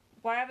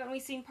 Why haven't we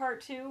seen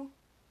part 2?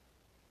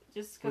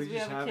 Just because we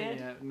have a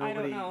kid? I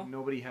don't know.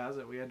 Nobody has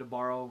it. We had to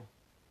borrow...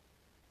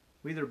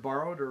 We either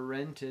borrowed or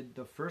rented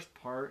the first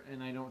part,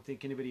 and I don't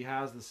think anybody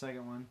has the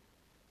second one.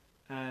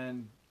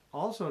 And...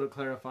 Also, to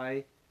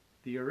clarify,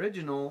 the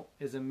original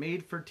is a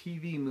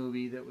made-for-TV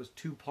movie that was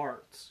 2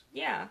 parts.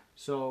 Yeah.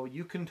 So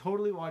you can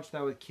totally watch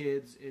that with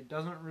kids. It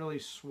doesn't really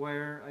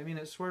swear. I mean,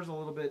 it swears a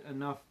little bit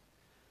enough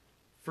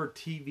for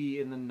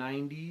TV in the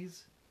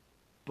 90s,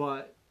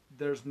 but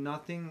there's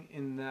nothing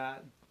in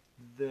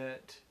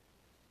that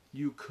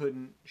you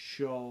couldn't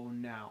show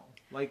now.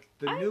 Like,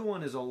 the new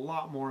one is a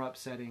lot more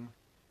upsetting.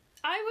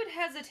 I would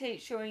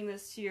hesitate showing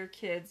this to your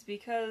kids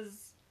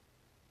because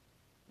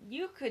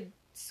you could...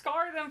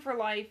 scar them for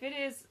life. It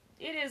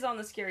is on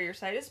the scarier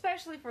side,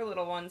 especially for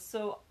little ones,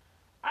 so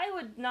I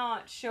would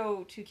not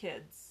show to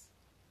kids.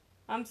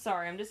 I'm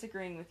sorry, I'm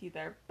disagreeing with you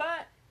there.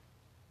 But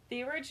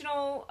the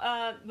original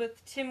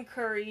with Tim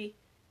Curry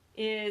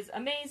is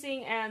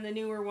amazing, and the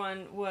newer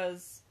one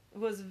was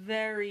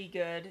very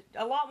good.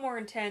 A lot more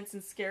intense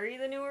and scary,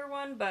 the newer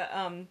one, but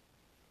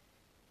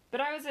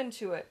I was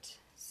into it.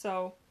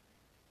 So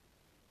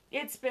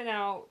it's been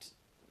out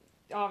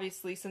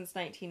obviously since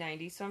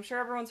 1990, so I'm sure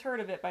everyone's heard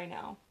of it by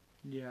now.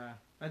 Yeah,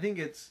 I think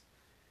it's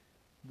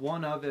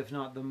one of, if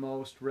not the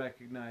most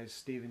recognized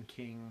Stephen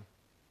King.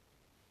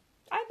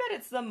 I bet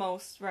it's the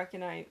most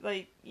recognized.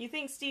 Like, you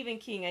think Stephen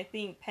King, I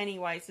think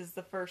Pennywise is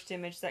the first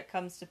image that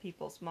comes to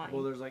people's mind.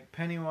 Well, there's like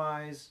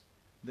Pennywise,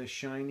 The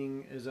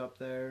Shining is up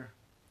there.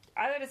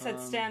 I would have said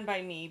Stand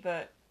By Me,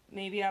 but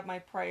maybe I have my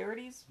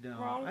priorities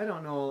wrong. I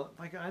don't know.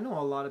 Like, I know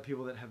a lot of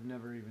people that have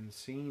never even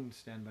seen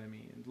Stand By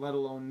Me, let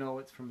alone know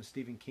it's from a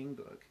Stephen King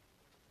book.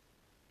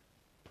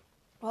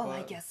 Well,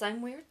 I guess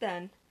I'm weird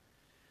then.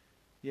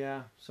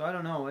 Yeah, so I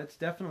don't know. It's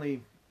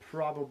definitely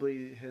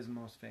probably his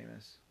most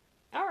famous.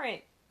 All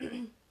right.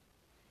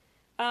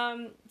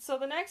 So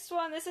the next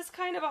one, this is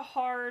kind of a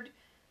hard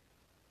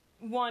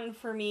one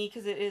for me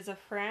because it is a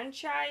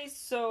franchise.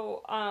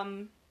 So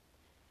I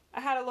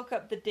had to look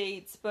up the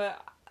dates,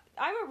 but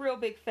I'm a real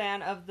big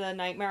fan of the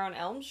Nightmare on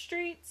Elm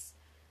Streets.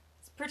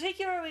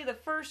 Particularly the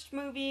first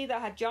movie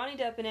that had Johnny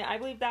Depp in it. I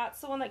believe that's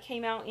the one that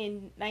came out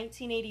in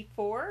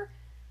 1984.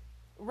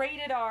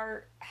 Rated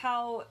R,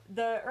 how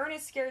the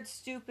Ernest Scared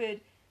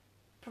Stupid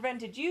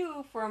prevented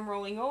you from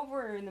rolling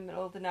over in the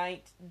middle of the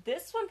night.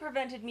 This one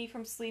prevented me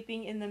from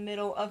sleeping in the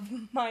middle of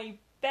my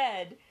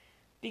bed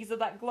because of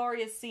that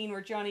glorious scene where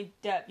Johnny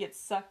Depp gets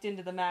sucked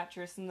into the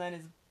mattress and then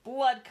his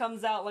blood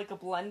comes out like a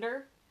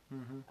blender.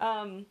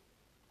 Mm-hmm.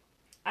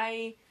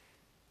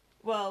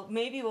 Well,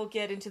 maybe we'll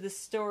get into the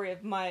story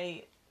of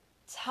my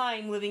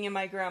time living in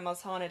my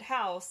grandma's haunted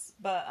house,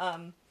 but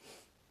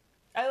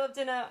I lived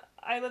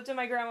in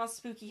my grandma's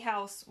spooky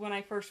house when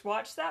I first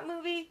watched that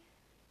movie.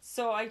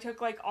 So I took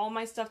like all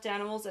my stuffed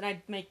animals and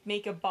I'd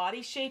make a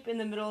body shape in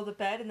the middle of the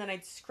bed, and then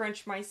I'd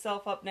scrunch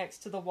myself up next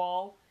to the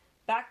wall,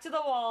 back to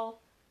the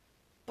wall,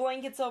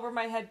 blankets over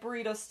my head,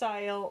 burrito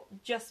style,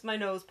 just my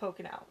nose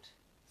poking out.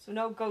 So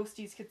no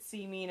ghosties could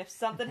see me, and if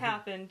something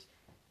happened,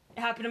 it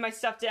happened to my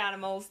stuffed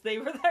animals. They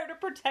were there to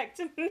protect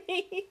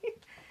me.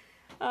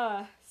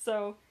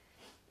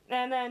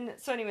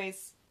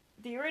 Anyways,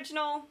 the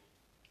original,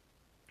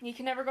 you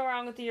can never go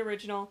wrong with the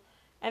original.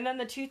 And then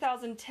the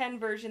 2010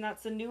 version,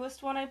 that's the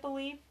newest one, I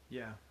believe.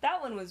 Yeah.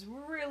 That one was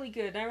really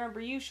good. I remember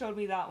you showed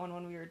me that one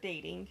when we were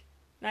dating.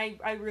 And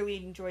I really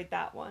enjoyed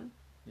that one.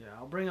 Yeah,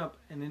 I'll bring up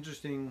an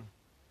interesting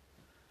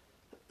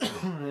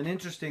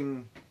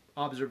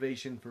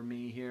observation for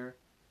me here.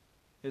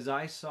 Is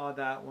I saw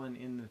that one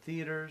in the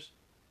theaters,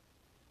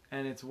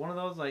 and it's one of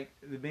those, like,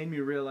 it made me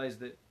realize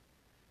that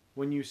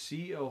when you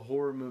see a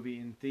horror movie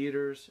in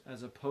theaters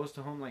as opposed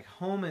to home, like,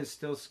 home is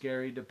still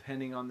scary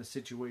depending on the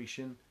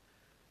situation,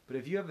 but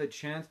if you have the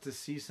chance to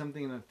see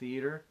something in a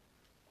theater,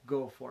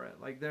 go for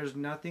it. Like, there's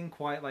nothing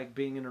quite like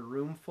being in a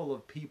room full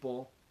of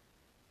people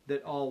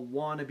that all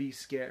want to be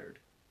scared.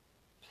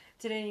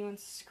 Did anyone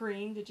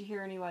scream? Did you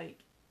hear any, like,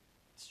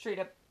 straight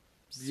up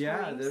screams?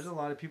 Yeah, there's a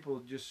lot of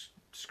people just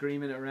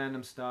screaming at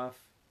random stuff.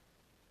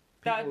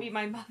 That would be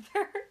my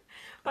mother.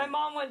 My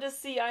mom went to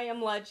see I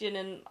Am Legend,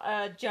 and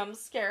a jump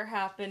scare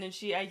happened, and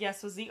she, I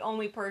guess, was the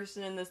only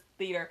person in this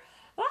theater.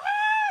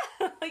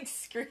 Ah! Like,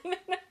 screaming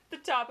at the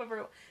top of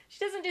her.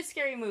 She doesn't do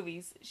scary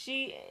movies.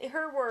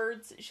 Her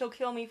words, she'll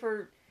kill me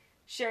for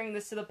sharing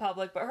this to the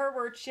public, but her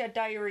words, she had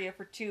diarrhea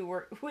for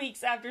 2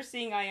 weeks after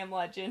seeing I Am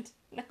Legend.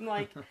 And I'm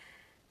like,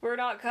 we're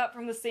not cut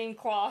from the same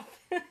cloth.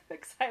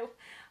 Because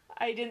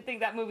I didn't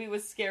think that movie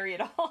was scary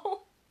at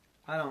all.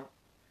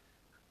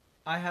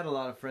 I had a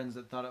lot of friends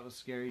that thought it was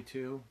scary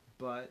too,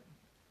 but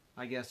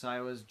I guess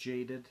I was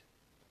jaded.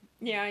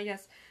 Yeah, I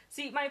guess.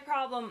 See, my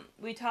problem,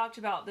 we talked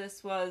about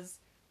this, was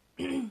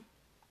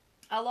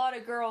a lot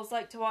of girls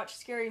like to watch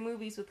scary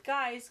movies with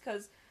guys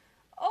because,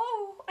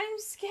 oh, I'm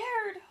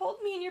scared, hold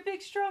me in your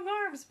big strong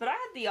arms. But I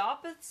had the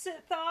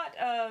opposite thought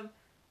of,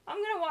 I'm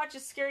going to watch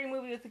a scary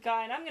movie with a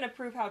guy and I'm going to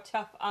prove how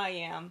tough I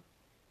am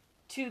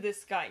to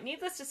this guy.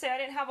 Needless to say, I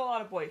didn't have a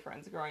lot of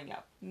boyfriends growing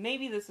up.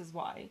 Maybe this is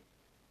why.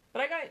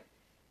 But I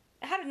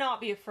had to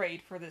not be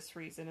afraid for this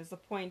reason, is the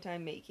point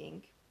I'm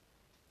making.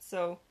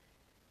 So,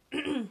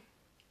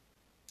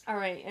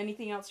 alright,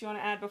 anything else you want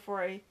to add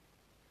before I...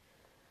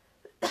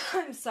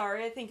 I'm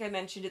sorry, I think I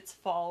mentioned it's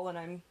fall and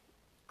I'm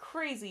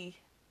crazy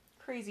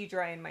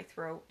dry in my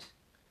throat.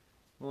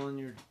 Well,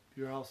 and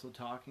you're also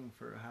talking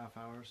for a half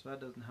hour, so that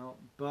doesn't help,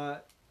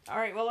 but...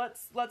 Alright, well,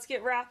 let's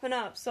get wrapping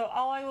up. So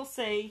all I will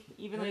say,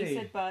 even though you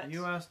said but...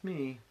 you asked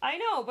me. I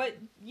know, but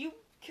you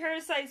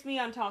criticized me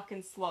on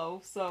talking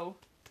slow, so...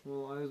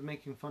 Well, I was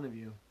making fun of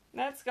you.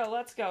 Let's go.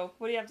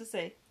 What do you have to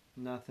say?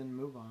 Nothing,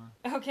 move on.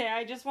 Okay,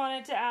 I just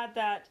wanted to add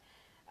that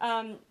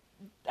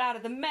out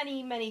of the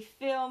many, many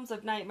films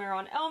of Nightmare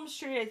on Elm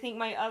Street, I think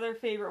my other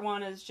favorite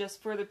one is,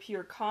 just for the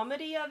pure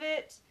comedy of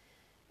it,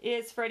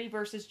 is Freddy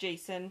vs.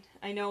 Jason.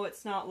 I know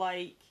it's not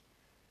like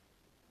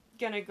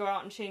gonna go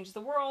out and change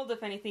the world.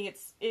 If anything,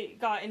 it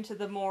got into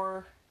the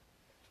more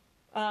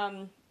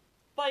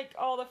like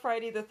all the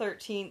Friday the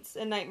 13th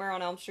and Nightmare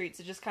on Elm Streets,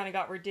 it just kind of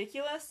got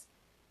ridiculous.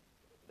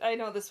 I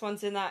know this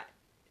one's in that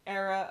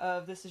era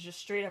of this is just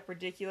straight up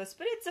ridiculous,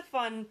 but it's a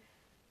fun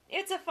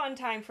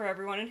time for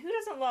everyone, and who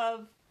doesn't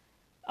love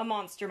a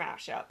monster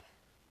mashup?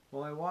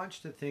 Well, I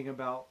watched a thing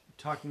about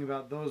talking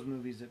about those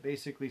movies that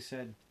basically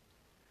said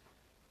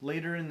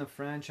later in the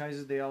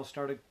franchises they all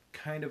started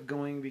kind of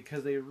going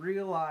because they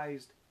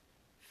realized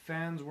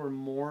fans were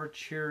more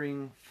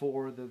cheering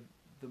for the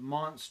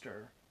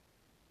monster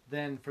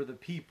than for the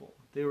people.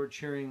 They were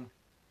cheering,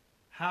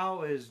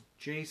 how is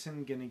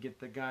Jason gonna get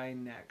the guy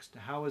next?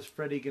 How is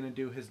Freddy gonna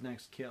do his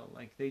next kill?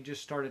 Like, they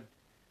just started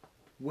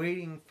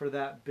waiting for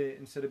that bit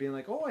instead of being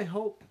like, oh, I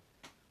hope,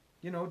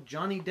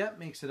 Johnny Depp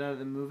makes it out of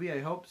the movie. I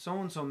hope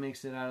so-and-so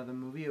makes it out of the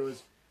movie. It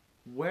was,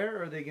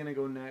 where are they gonna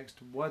go next?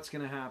 What's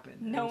gonna happen?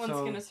 No one's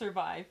gonna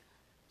survive.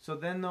 So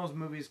then those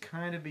movies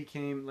kind of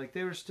became, like,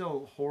 they were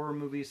still horror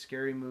movies,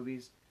 scary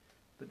movies,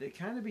 but they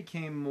kind of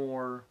became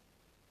more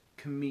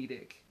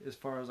comedic as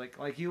far as,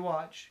 like you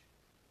watch,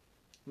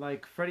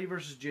 like, Freddy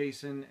vs.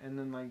 Jason and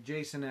then, like,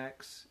 Jason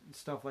X and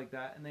stuff like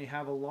that, and they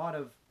have a lot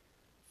of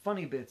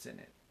funny bits in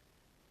it.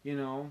 You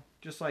know?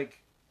 Just,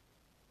 like,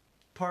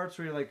 parts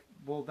where you're like,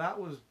 well,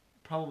 that was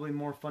probably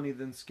more funny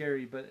than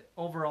scary, but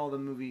overall the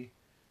movie,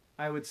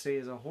 I would say,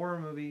 is a horror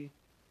movie.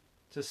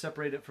 To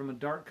separate it from a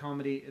dark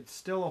comedy, it's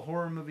still a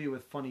horror movie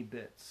with funny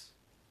bits.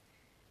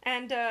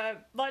 And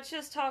let's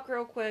just talk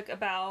real quick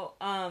about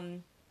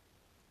oh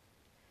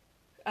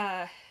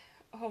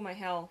my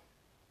hell.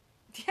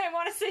 I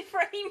want to say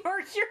Freddie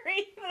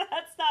Mercury, but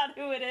that's not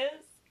who it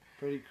is.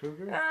 Freddy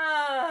Krueger?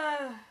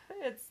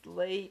 It's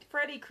late.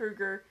 Freddy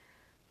Krueger.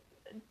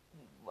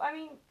 I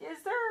mean, is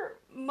there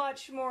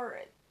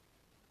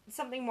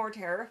something more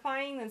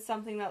terrifying than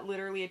something that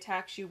literally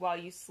attacks you while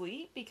you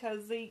sleep?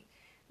 Because they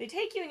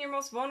take you in your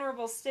most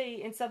vulnerable state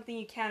in something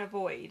you can't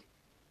avoid.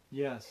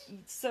 Yes.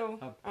 So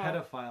a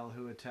pedophile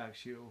who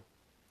attacks you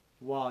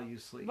while you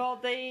sleep. Well,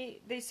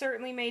 they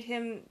certainly made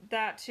him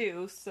that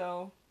too,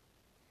 so...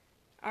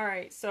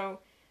 Alright, so...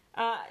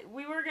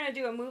 we were going to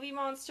do a movie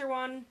monster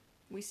one.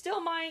 We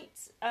still might.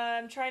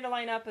 I'm trying to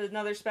line up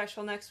another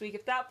special next week.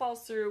 If that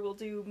falls through, we'll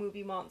do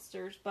movie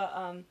monsters. But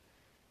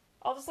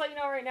I'll just let you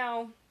know right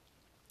now,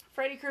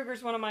 Freddy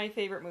Krueger's one of my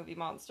favorite movie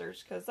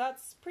monsters, because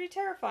that's pretty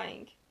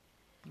terrifying.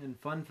 And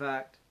fun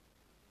fact,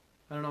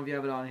 I don't know if you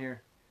have it on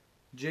here,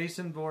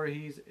 Jason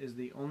Voorhees is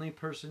the only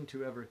person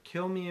to ever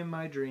kill me in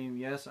my dream.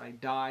 Yes, I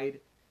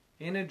died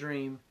in a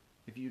dream.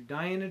 If you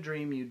die in a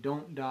dream, you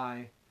don't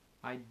die.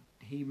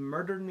 He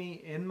murdered me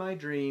in my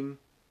dream,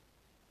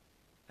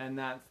 and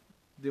that's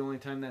the only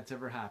time that's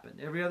ever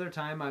happened. Every other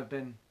time I've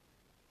been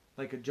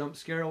like a jump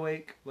scare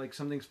awake, like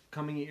something's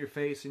coming at your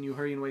face and you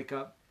hurry and wake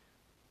up.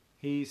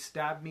 He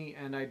stabbed me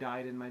and I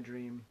died in my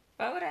dream.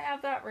 Why would I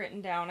have that written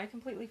down? I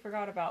completely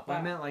forgot about that. Well,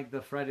 I meant like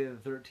the Friday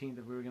the 13th,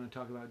 if we were going to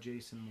talk about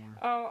Jason more.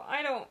 Oh,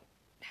 I don't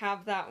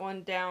have that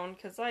one down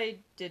because I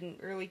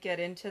didn't really get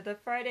into the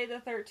Friday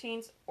the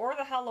 13th or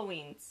the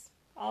Halloweens.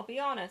 I'll be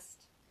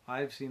honest.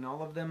 I've seen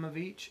all of them of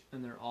each,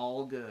 and they're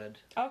all good.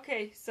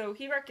 Okay, so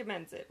he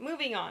recommends it.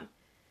 Moving on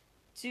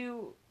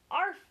to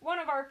one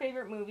of our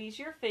favorite movies.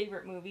 Your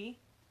favorite movie?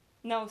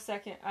 No,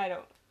 second. I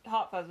don't.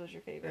 Hot Fuzz was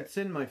your favorite. It's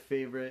in my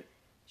favorite.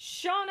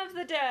 Shaun of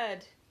the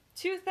Dead,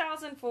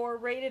 2004,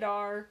 rated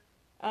R.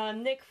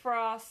 Nick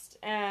Frost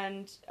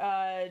and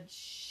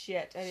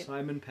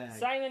Simon Pegg.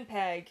 Simon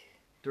Pegg.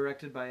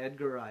 Directed by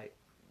Edgar Wright.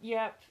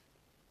 Yep.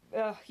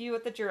 You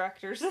with the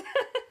directors.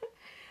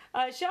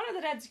 Shaun of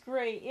the Dead's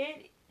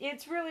great.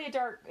 It's really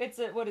dark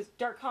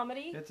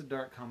comedy? It's a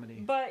dark comedy.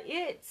 But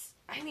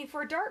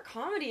for a dark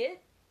comedy,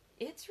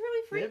 it's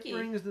really freaky. It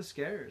brings the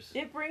scares.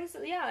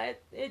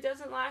 It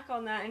doesn't lack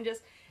on that. And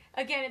just,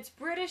 again, it's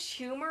British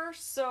humor,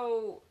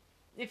 so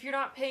if you're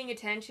not paying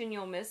attention,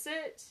 you'll miss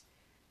it.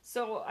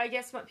 So I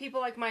guess people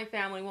like my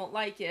family won't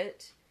like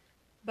it.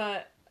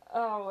 But,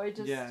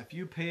 if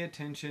you pay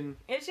attention...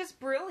 It's just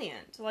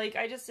brilliant.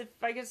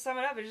 If I could sum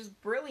it up, it's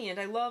just brilliant.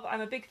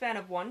 I'm a big fan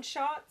of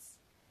one-shots.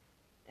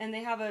 And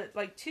they have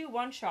 2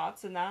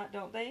 one-shots in that,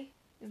 don't they?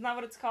 Isn't that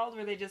what it's called?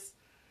 Where they just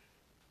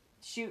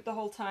shoot the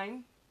whole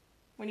time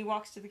when he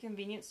walks to the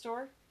convenience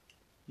store?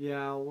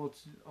 Yeah, well,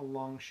 it's a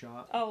long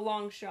shot. Oh,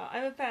 long shot.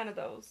 I'm a fan of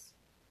those.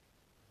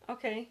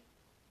 Okay.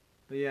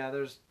 But yeah,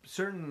 there's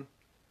certain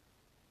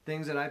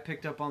things that I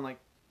picked up on,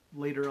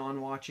 later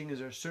on watching, is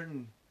there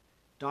certain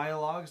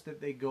dialogues that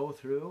they go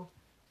through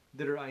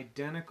that are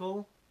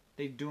identical.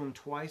 They do them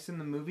twice in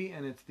the movie,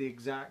 and it's the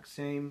exact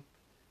same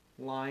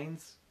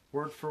lines,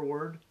 word for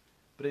word,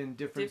 but in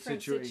different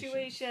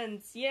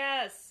situations.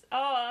 Yes.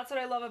 Oh, that's what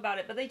I love about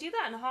it. But they do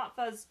that in Hot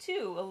Fuzz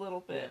too, a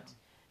little bit. Yeah.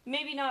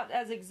 Maybe not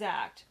as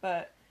exact,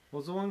 but... Well,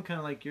 it's the one kind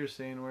of like you're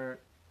saying, where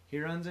he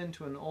runs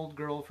into an old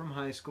girl from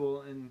high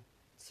school, and...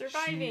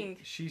 Surviving.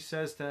 She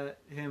says to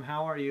him,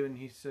 "How are you?" And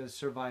he says,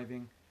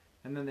 "Surviving."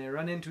 And then they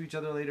run into each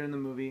other later in the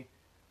movie,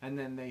 and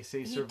then they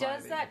say, "Surviving." He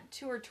does that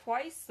to her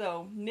twice,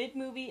 though.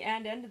 Mid-movie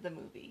and end of the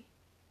movie.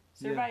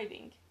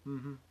 Surviving. Yeah.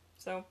 Mm-hmm.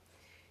 So,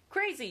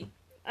 crazy.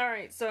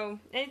 Alright, so,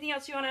 anything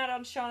else you want to add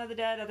on Shaun of the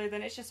Dead other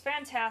than it's just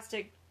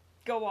fantastic?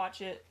 Go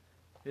watch it.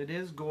 It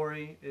is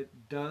gory. It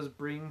does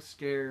bring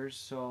scares,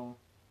 so...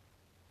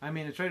 I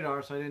mean, it's rated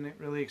R, so I didn't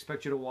really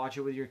expect you to watch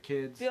it with your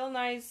kids. Bill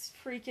Nye's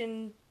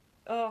freaking...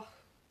 a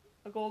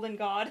golden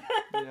god.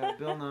 Yeah,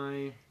 Bill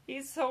Nye.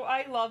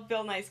 I love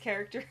Bill Nye's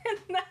character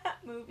in that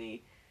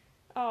movie.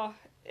 Oh,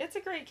 it's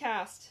a great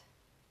cast.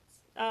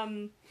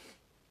 And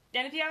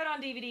if you have it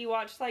on DVD,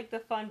 watch, the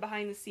fun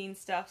behind-the-scenes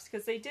stuff,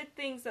 because they did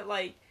things that,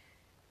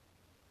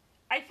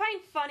 I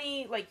find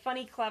funny,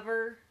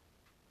 clever,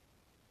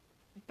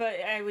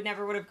 but I would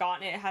have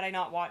gotten it had I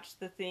not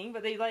watched the thing,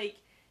 but they,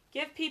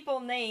 give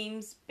people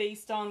names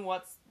based on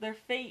what's their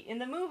fate in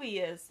the movie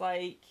is,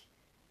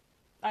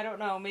 I don't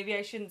know, maybe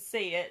I shouldn't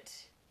say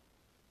it.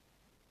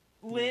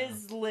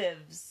 Liz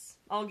lives.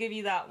 I'll give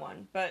you that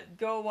one, but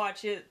go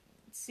watch it,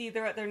 see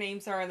what their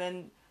names are, and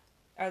then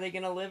are they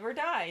gonna live or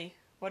die?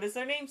 What does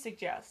their name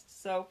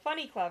suggest? So,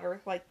 funny,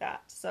 clever, like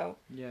that. So,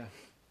 yeah.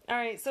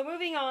 Alright, so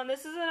moving on.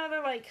 This is another,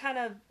 like, kind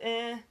of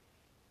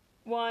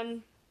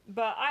one,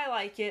 but I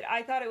like it.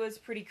 I thought it was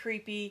pretty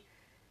creepy.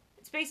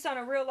 It's based on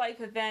a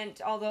real-life event,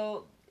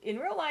 although in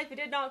real life it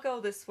did not go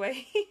this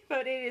way,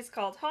 but it is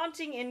called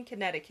Haunting in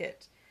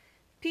Connecticut.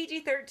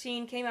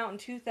 PG-13, came out in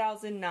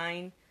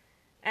 2009,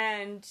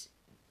 and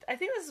I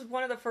think this is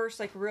one of the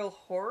first, like, real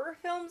horror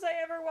films I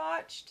ever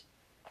watched.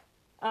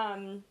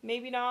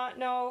 Maybe not.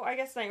 No, I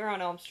guess Nightmare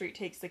on Elm Street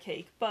takes the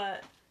cake,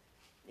 but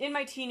in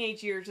my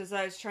teenage years, as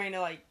I was trying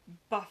to, like,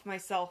 buff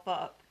myself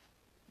up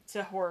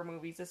to horror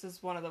movies, this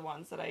is one of the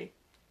ones that I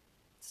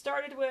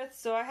started with,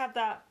 so I have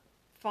that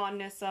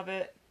fondness of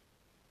it.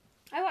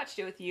 I watched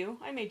it with you.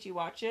 I made you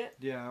watch it.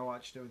 Yeah, I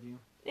watched it with you.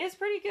 It's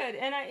pretty good,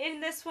 and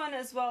in this one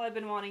as well, I've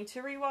been wanting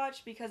to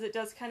rewatch, because it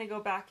does kind of go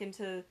back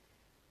into,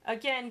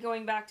 again,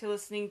 going back to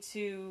listening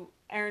to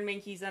Aaron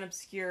Mahnke's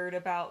Unobscured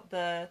about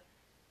the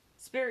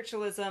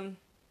spiritualism,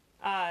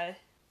 and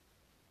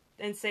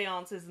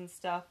seances and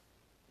stuff.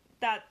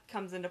 That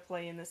comes into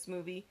play in this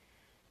movie.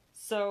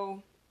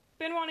 So,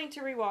 been wanting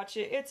to rewatch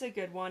it. It's a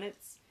good one.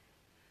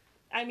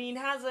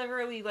 Has a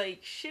really,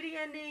 like, shitty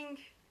ending.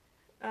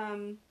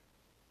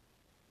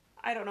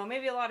 I don't know.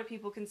 Maybe a lot of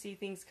people can see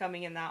things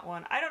coming in that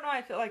one. I don't know.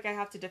 I feel like I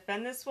have to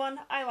defend this one.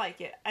 I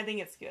like it. I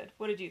think it's good.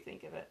 What did you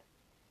think of it?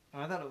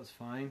 I thought it was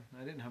fine.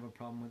 I didn't have a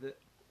problem with it.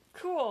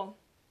 Cool.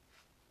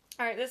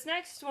 Alright, this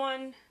next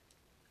one,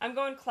 I'm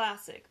going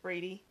classic,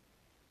 Brady.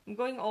 I'm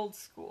going old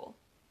school.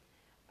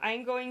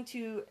 I'm going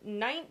to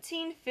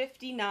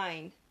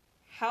 1959,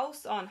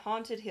 House on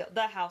Haunted Hill.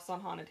 The House on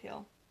Haunted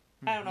Hill.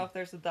 Mm-hmm. I don't know if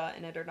there's a "the"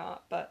 in it or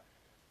not, but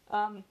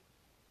I've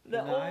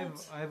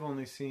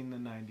only seen the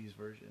 90s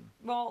version.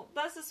 Well,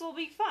 this will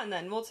be fun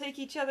then. We'll take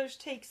each other's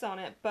takes on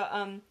it. But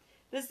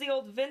this is the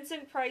old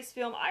Vincent Price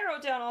film. I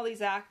wrote down all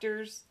these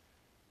actors.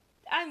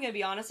 I'm gonna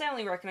be honest, I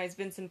only recognize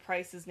Vincent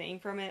Price's name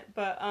from it,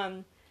 but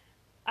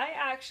I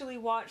actually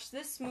watched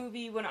this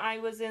movie when I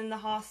was in the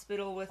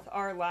hospital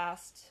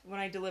when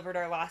I delivered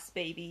our last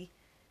baby.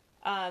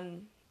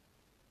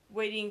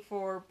 Waiting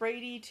for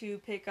Brady to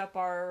pick up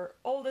our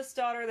oldest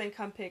daughter, then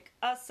come pick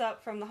us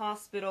up from the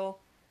hospital.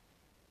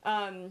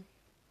 I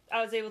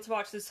was able to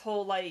watch this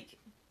whole, like,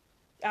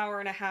 hour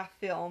and a half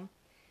film.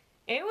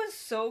 And it was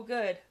so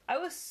good. I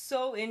was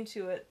so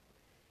into it.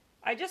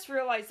 I just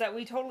realized that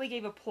we totally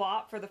gave a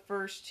plot for the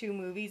first two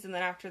movies, and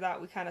then after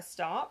that we kind of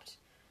stopped.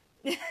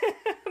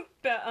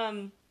 But,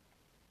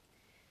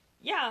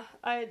 yeah,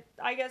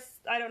 I guess,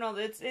 I don't know,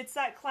 it's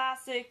that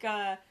classic,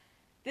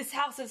 this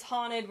house is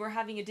haunted, we're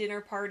having a dinner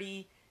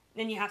party,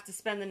 and you have to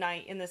spend the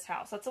night in this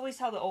house. That's at least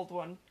how the old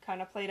one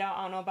kind of played out.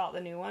 I don't know about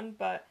the new one,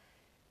 but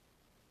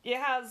it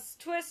has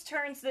twists,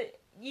 turns that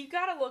you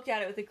gotta look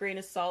at it with a grain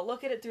of salt.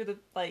 Look at it through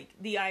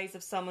the eyes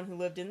of someone who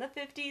lived in the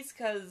 50s,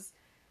 because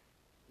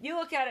you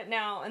look at it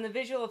now, and the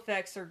visual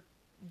effects are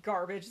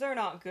garbage. They're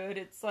not good.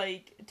 It's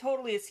like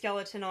totally a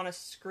skeleton on a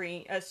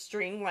string,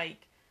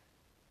 like,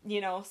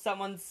 you know,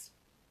 someone's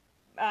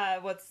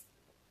what's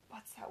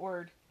that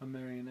word? A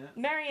marionette.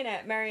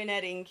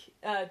 Marionetting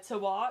to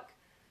walk.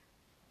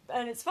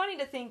 And it's funny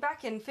to think,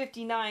 back in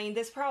 59,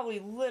 this probably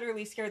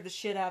literally scared the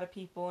shit out of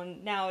people,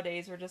 and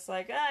nowadays we're just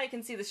like, I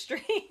can see the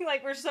string.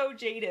 Like, we're so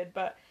jaded.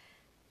 But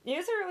it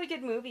was a really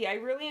good movie. I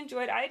really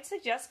enjoyed it. I'd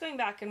suggest going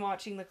back and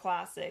watching the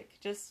classic.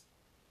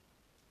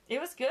 It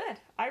was good.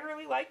 I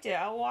really liked it.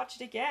 I'll watch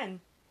it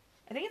again.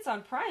 I think it's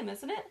on Prime,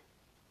 isn't it?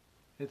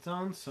 It's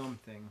on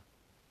something.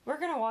 We're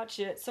gonna watch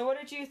it. So what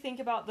did you think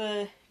about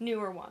the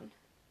newer one?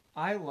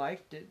 I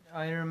liked it.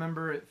 I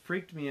remember it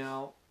freaked me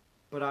out,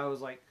 but I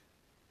was like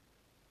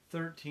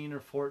 13 or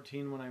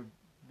 14 when I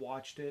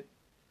watched it.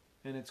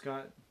 And it's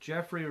got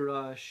Jeffrey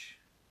Rush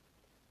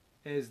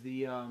as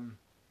the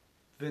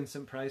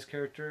Vincent Price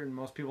character, and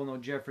most people know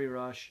Jeffrey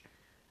Rush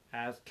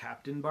as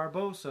Captain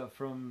Barbossa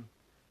from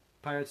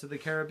Pirates of the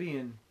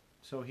Caribbean.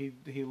 So he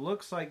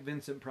looks like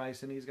Vincent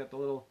Price, and he's got the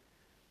little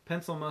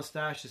pencil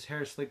mustache, his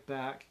hair slicked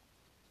back.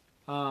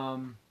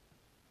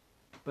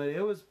 But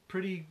it was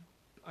pretty.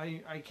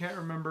 I can't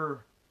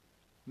remember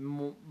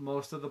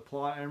most of the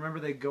plot. I remember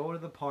they go to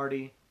the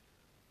party,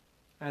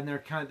 and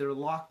they're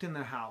locked in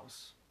the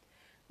house.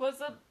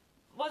 Was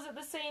it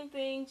the same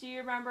thing? Do you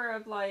remember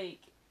of, like,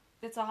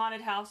 it's a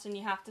haunted house and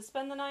you have to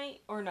spend the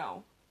night, or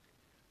no?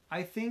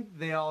 I think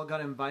they all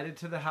got invited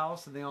to the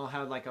house, and they all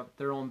had like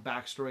their own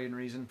backstory and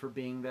reason for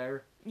being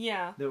there.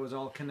 Yeah. That was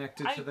all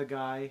connected to the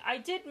guy. I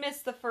did miss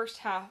the first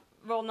half.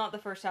 Well, not the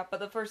first half, but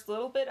the first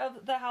little bit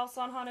of the House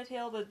on Haunted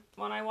Hill, the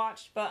one I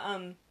watched. But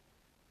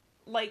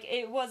like,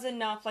 it was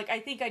enough. Like, I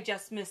think I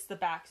just missed the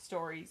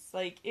backstories.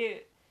 Like,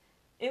 it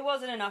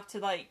wasn't enough to,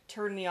 like,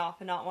 turn me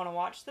off and not want to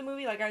watch the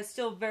movie. Like, I was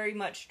still very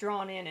much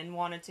drawn in and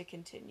wanted to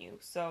continue.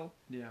 So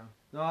yeah.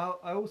 No,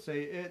 I will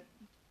say it.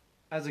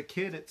 As a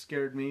kid, it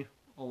scared me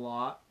a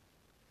lot,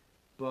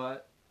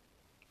 but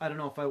I don't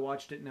know if I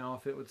watched it now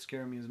if it would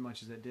scare me as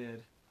much as it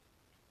did.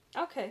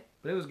 Okay.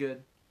 But it was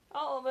good.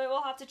 Oh, but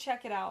we'll have to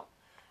check it out.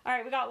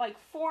 Alright, we got like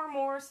 4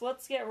 more, so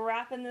let's get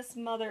wrapping this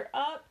mother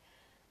up.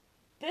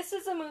 this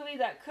is a movie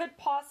that could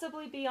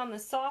possibly be on the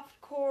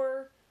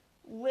softcore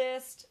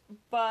list,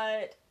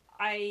 but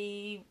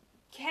I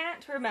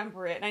can't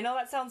remember it. And I know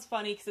that sounds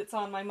funny because it's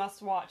on my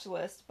must-watch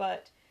list,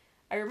 but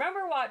I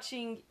remember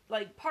watching,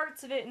 like,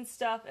 parts of it and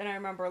stuff, and I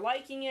remember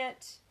liking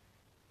it.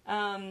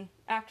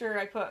 After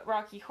I put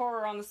Rocky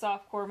Horror on the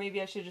softcore,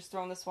 maybe I should have just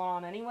thrown this one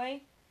on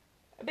anyway.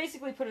 I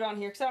basically put it on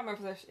here because I don't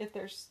remember if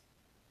there's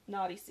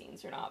naughty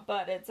scenes or not,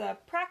 but it's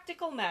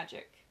Practical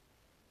Magic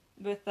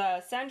with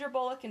Sandra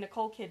Bullock and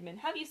Nicole Kidman.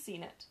 Have you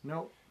seen it?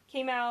 Nope.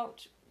 Came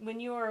out when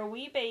you were a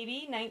wee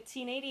baby,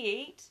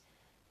 1988,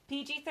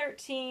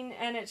 PG-13,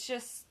 and it's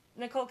just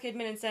Nicole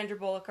Kidman and Sandra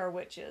Bullock are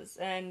witches.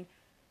 And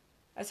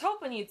I was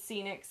hoping you'd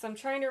seen it because I'm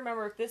trying to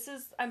remember if this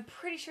is. I'm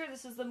pretty sure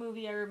this is the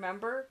movie I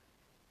remember.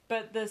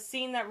 But the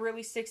scene that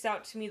really sticks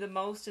out to me the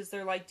most is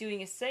they're, like,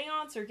 doing a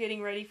seance or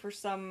getting ready for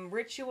some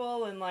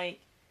ritual, and, like,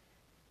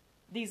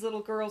 these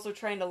little girls are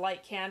trying to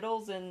light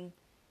candles, and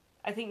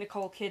I think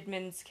Nicole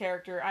Kidman's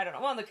character, I don't know,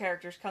 one of the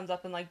characters comes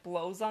up and, like,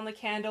 blows on the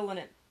candle, and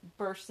it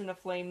bursts into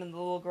flame, and the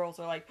little girls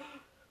are, like,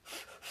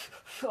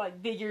 like,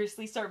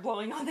 vigorously start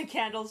blowing on the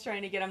candles,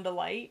 trying to get them to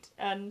light,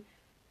 and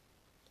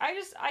I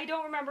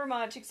don't remember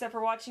much, except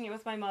for watching it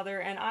with my mother,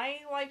 and I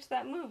liked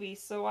that movie,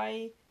 so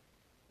I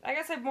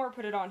guess I've more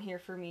put it on here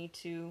for me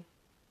to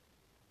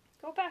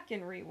go back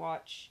and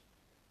rewatch.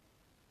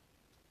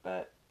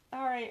 But,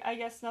 alright, I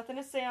guess nothing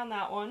to say on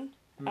that one.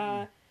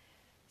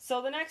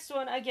 So the next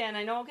one, again,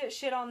 I know I'll get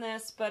shit on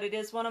this, but it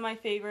is one of my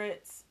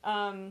favorites.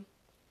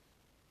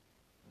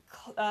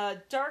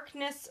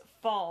 Darkness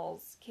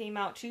Falls came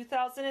out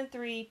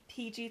 2003,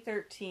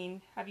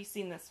 PG-13. Have you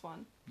seen this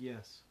one?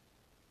 Yes.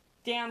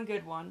 Damn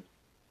good one.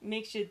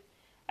 Makes you...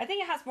 I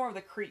think it has more of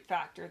the creep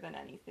factor than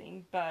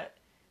anything, but...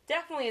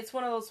 Definitely, it's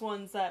one of those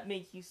ones that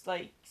make you,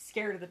 like,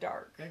 scared of the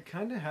dark. It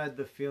kind of had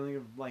the feeling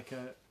of, like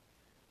a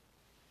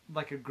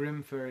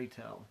grim fairy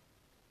tale.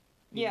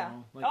 Yeah.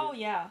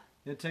 Yeah.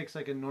 It takes,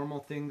 like, a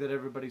normal thing that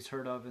everybody's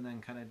heard of and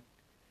then kind of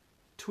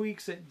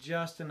tweaks it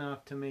just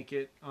enough to make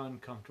it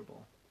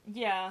uncomfortable.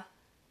 Yeah,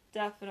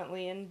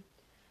 definitely. And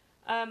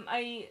I'm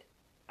trying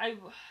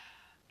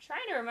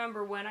to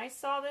remember when I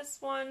saw this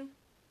one.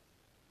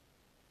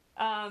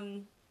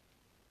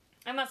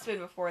 I must have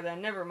been before then,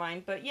 never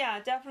mind. But yeah,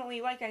 definitely,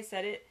 like I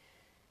said, it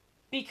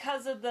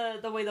because of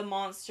the way the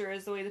monster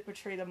is, the way they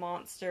portray the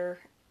monster.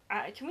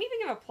 Can we even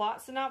give a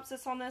plot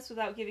synopsis on this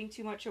without giving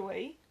too much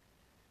away?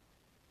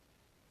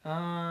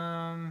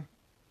 Yeah,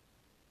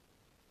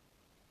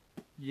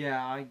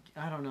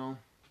 I don't know.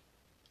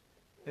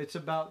 It's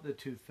about the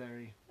Tooth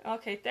Fairy.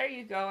 Okay, there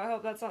you go. I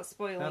hope that's not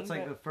spoiling. That's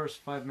like the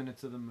first 5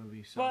 minutes of the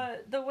movie. So.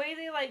 But the way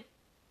they, like,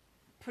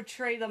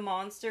 portray the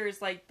monster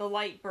is, like, the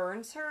light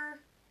burns her.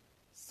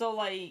 So,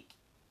 like,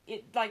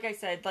 like I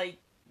said, like,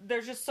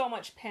 there's just so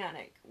much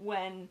panic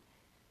when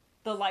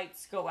the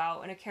lights go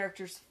out and a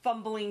character's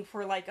fumbling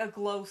for, like, a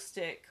glow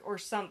stick or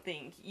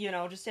something, you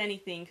know, just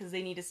anything because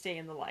they need to stay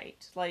in the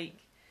light. Like,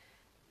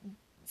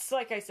 it's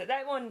like I said,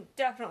 that one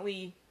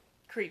definitely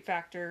creep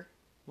factor.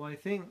 Well, I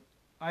think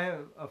I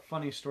have a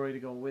funny story to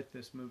go with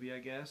this movie, I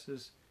guess,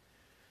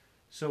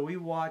 so we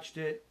watched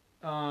it.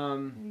 It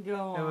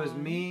was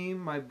me,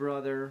 my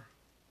brother,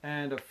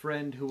 and a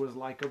friend who was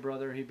like a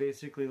brother. He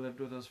basically lived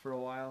with us for a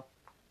while.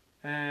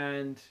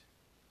 And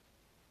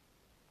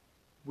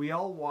we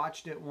all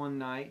watched it one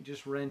night,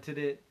 just rented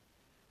it,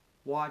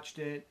 watched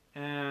it,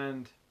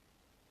 and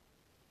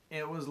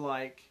it was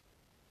like,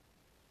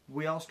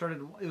 we all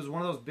started, it was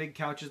one of those big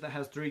couches that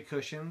has 3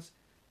 cushions,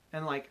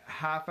 and like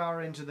half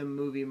hour into the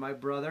movie, my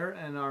brother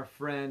and our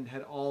friend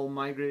had all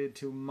migrated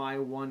to my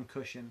one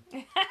cushion.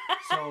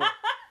 So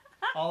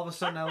all of a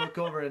sudden I look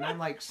over and I'm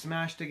like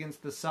smashed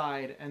against the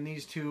side, and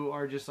these two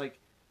are just like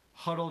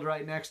huddled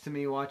right next to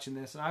me watching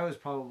this, and I was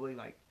probably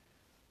like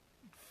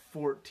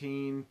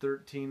 14,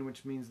 13,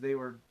 which means they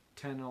were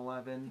 10,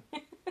 11.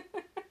 That's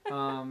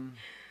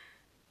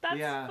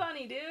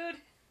funny, dude.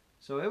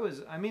 So it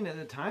was, I mean, at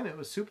the time it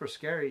was super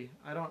scary.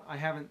 I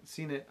haven't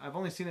seen it. I've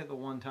only seen it the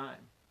one time.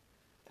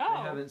 Oh.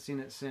 I haven't seen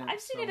it since.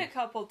 I've seen it a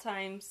couple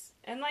times.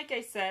 And like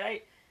I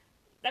said,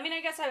 I mean,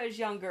 I guess I was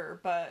younger,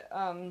 but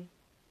I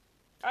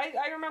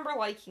remember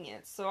liking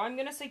it. So I'm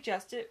going to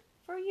suggest it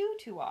for you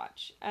to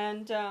watch.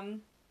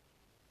 And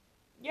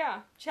yeah,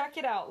 check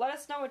it out. Let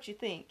us know what you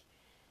think.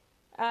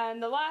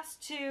 And the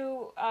last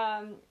two,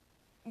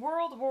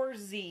 World War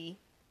Z.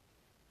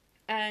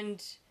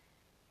 And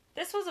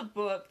this was a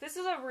book. This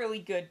is a really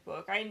good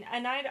book.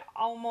 I'd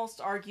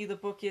almost argue the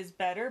book is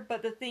better,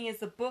 but the thing is,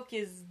 the book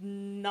is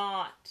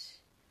not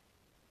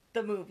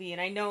the movie.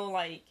 And I know,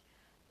 like,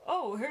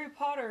 oh, Harry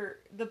Potter,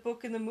 the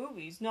book and the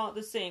movie's not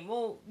the same.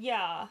 Well,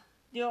 yeah,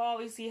 you'll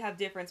obviously have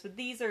difference, but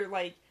these are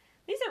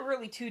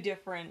really two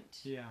different.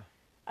 Yeah.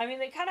 I mean,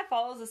 they kind of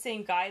follows the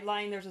same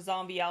guideline. There's a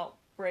zombie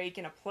outbreak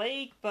and a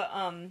plague, but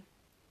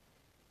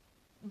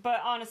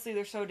honestly,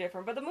 they're so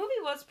different. But the movie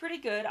was pretty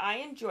good. I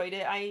enjoyed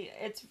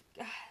it.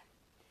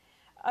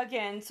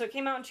 Again, so it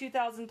came out in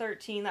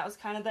 2013. That was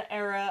kind of the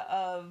era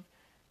of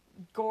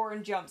gore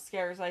and jump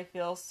scares, I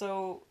feel.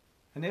 So,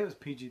 and it was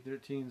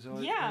PG-13,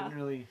 so yeah, it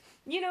didn't really...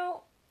 You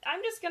know,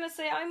 I'm just gonna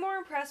say I'm more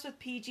impressed with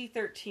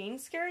PG-13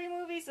 scary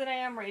movies than I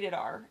am rated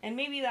R. And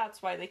maybe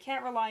that's why they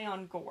can't rely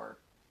on gore.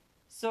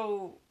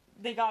 So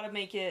they gotta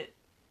make it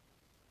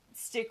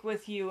stick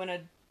with you in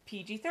a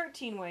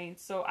PG-13 way.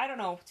 So I don't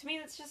know. To me,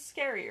 that's just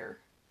scarier.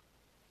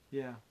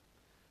 Yeah.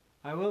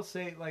 I will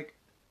say, like,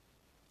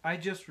 I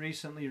just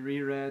recently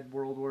reread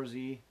World War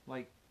Z,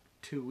 like,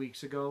 2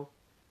 weeks ago.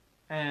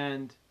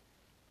 And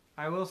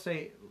I will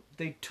say,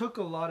 they took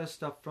a lot of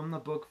stuff from the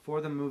book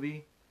for the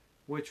movie,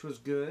 which was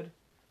good.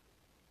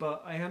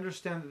 But I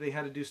understand that they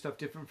had to do stuff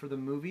different for the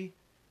movie.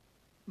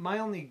 My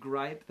only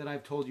gripe that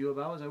I've told you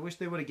about is I wish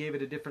they would have gave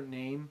it a different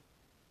name.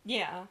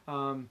 Yeah.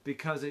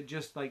 Because it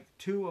just, like,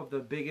 two of the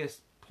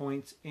biggest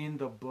points in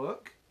the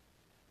book,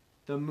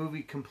 the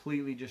movie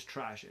completely just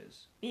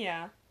trashes.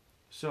 Yeah.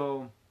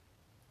 So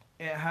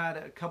it had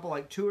a couple,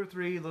 like 2 or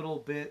 3 little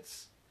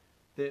bits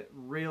that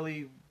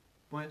really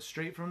went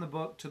straight from the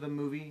book to the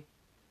movie.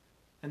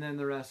 And then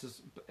the rest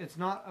is... It's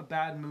not a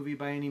bad movie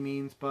by any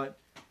means, but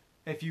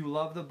if you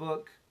love the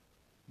book,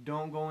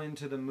 don't go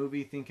into the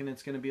movie thinking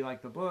it's going to be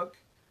like the book.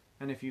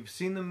 And if you've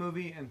seen the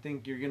movie and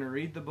think you're going to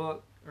read the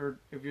book, or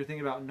if you're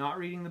thinking about not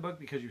reading the book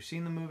because you've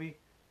seen the movie,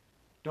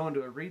 don't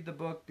do it. Read the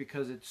book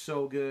because it's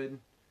so good.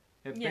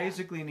 It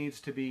basically needs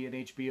to be an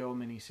HBO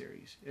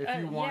miniseries if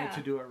you wanted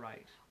to do it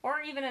right. Or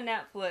even a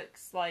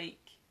Netflix, like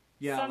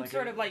some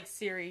sort of like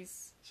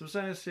series. Some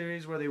kind of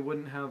series where they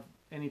wouldn't have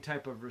any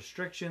type of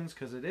restrictions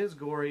because it is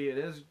gory, it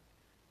is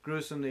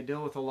gruesome. They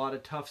deal with a lot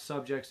of tough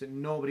subjects that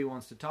nobody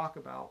wants to talk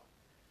about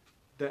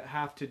that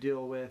have to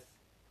deal with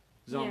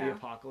zombie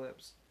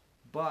apocalypse.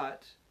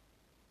 But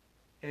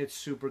it's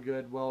super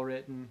good, well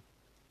written.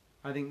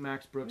 I think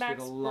Max Brooks did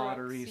a lot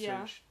of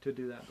research to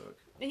do that book.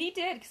 He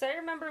did, because I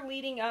remember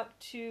leading up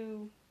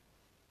to...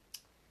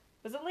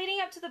 Was it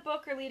leading up to the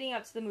book or leading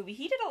up to the movie?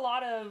 He did a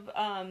lot of,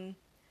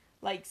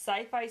 like,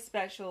 sci-fi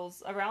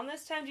specials around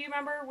this time. Do you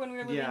remember when we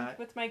were living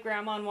with my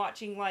grandma and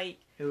watching, like...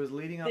 It was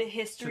leading up the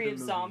history of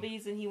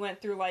zombies, and he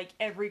went through, like,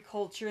 every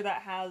culture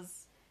that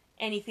has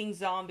anything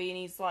zombie, and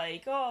he's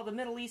like, oh, the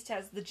Middle East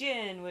has the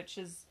Jinn, which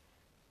is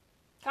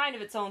kind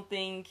of its own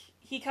thing.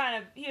 He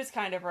was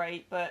kind of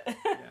right, but...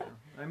 Yeah.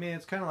 I mean,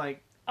 it's kind of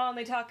like... And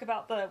they talk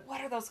about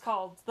what are those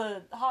called?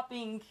 The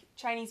hopping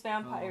Chinese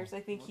vampires,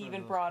 I think he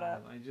even brought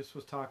up. I just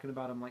was talking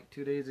about them like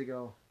 2 days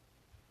ago.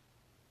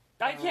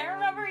 I can't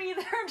remember either.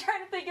 I'm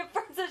trying to think of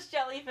Princess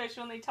Jellyfish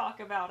when they talk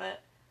about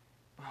it.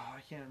 Oh, I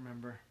can't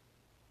remember.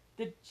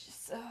 I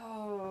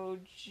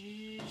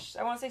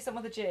want to say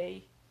something with a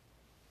J.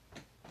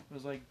 It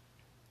was like...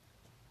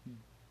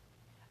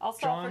 I'll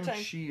stall for time.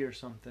 Zhang-Shi or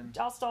something.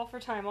 I'll stall for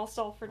time.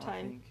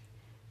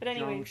 But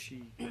anyway,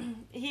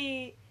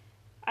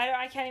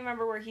 I can't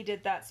remember where he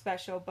did that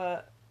special,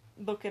 but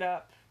look it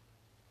up.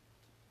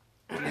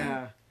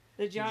 Yeah.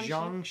 The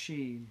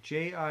Zhang-Shi.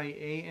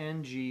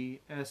 Jiangshi.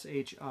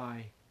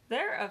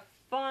 They're a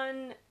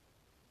fun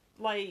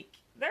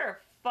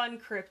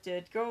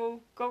cryptid.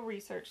 Go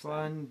research them.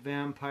 Fun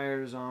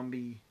vampire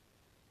zombie.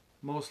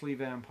 Mostly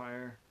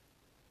vampire.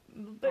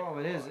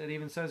 It is. It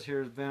even says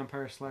here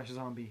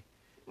vampire/zombie.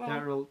 Well,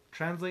 that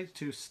translates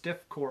to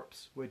stiff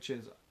corpse, which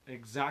is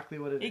exactly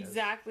what it is.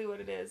 Exactly what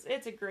it is.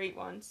 It's a great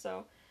one.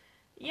 So,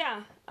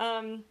 yeah.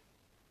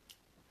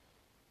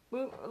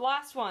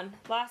 Last one.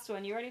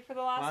 You ready for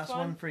the last one? Last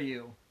one for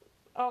you.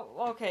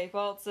 Oh, okay.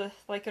 Well, it's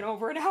like an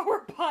over an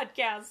hour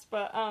podcast,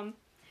 but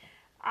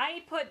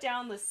I put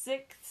down The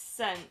Sixth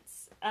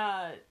Sense.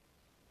 I'm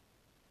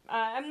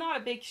not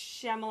a big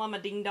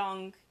Shyamalama Ding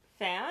Dong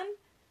fan,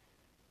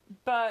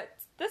 but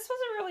this was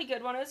a really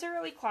good one. It was a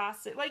really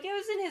classic. Like, it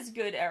was in his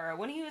good era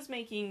when he was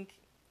making,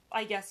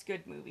 I guess,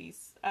 good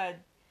movies.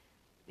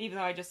 Even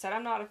though I just said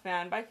I'm not a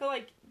fan, but I feel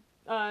like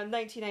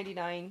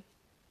 1999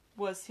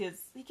 was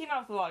his... He came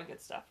out with a lot of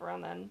good stuff around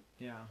then.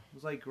 Yeah, it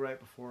was like right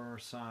before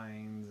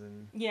Signs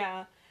and...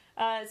 Yeah.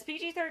 It's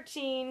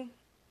PG-13,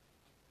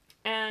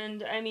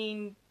 and, I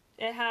mean,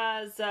 it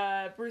has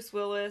Bruce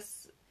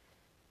Willis.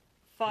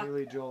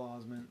 Haley Joel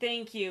Osment.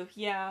 Thank you.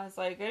 Yeah, it's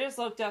like, I just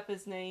looked up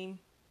his name.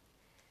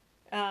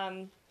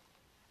 And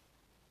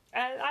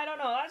I don't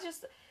know,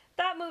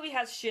 that movie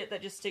has shit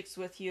that just sticks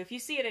with you. If you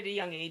see it at a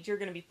young age, you're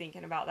going to be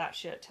thinking about that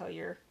shit till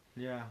you're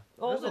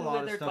old and withered like me. There's a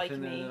lot of stuff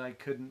in there that I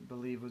couldn't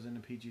believe was in a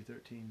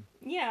PG-13.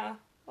 Yeah,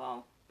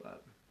 well,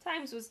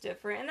 times was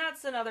different. And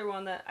that's another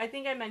one that I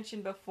think I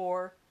mentioned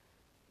before.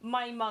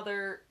 My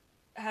mother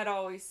had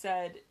always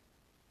said,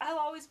 I'll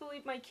always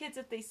believe my kids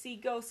if they see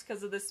ghosts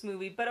because of this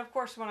movie. But of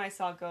course, when I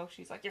saw ghosts,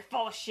 she's like, you're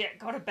full of shit,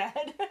 go to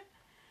bed.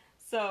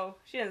 So,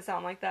 she doesn't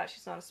sound like that.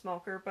 She's not a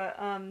smoker, but,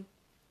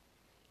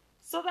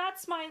 so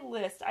that's my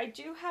list. I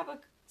do have a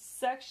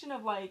section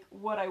of, like,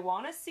 what I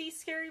want to see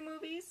scary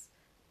movies.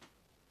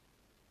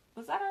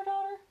 Was that our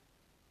daughter?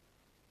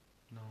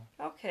 No.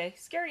 Okay,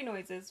 scary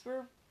noises.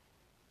 We're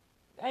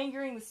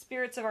angering the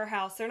spirits of our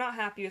house. They're not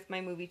happy with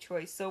my movie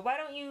choice. So why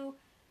don't you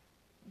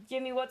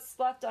give me what's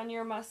left on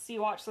your must-see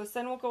watch list,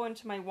 then we'll go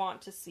into my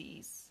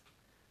want-to-sees.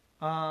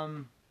 I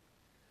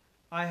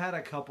had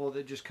a couple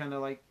that just kind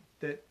of, like,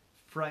 that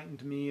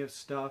frightened me of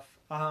stuff.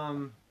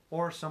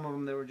 Or some of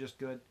them that were just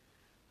good.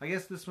 I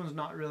guess this one's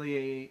not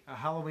really a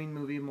Halloween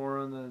movie, more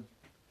on the...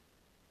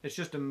 It's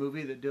just a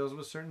movie that deals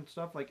with certain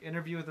stuff, like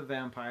Interview with a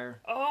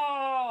Vampire.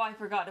 Oh, I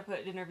forgot to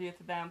put Interview with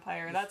the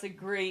Vampire. That's a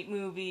great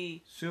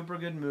movie. Super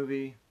good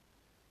movie.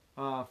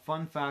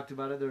 Fun fact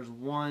about it, there's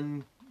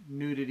one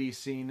nudity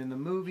scene in the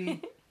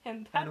movie.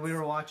 and we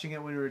were watching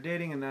it when we were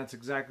dating, and that's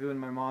exactly when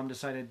my mom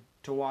decided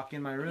to walk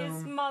in my room.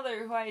 His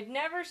mother, who I had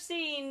never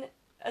seen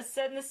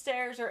ascend the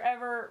stairs or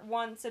ever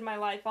once in my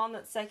life on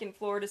that second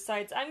floor,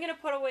 decides, I'm going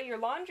to put away your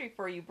laundry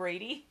for you,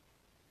 Brady.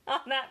 On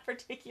that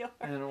particular.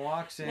 And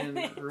walks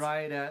in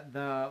right at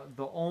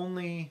the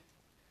only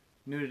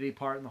nudity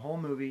part in the whole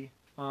movie.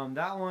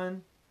 That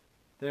one,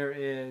 there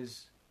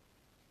is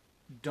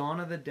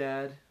Dawn of the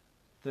Dead,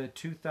 the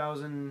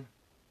 2000...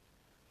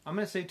 I'm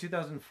going to say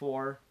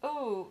 2004.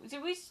 Oh,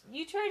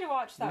 you tried to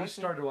watch that? We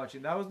started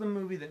watching. That was the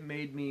movie that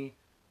made me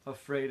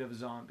afraid of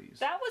zombies.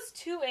 That was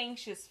too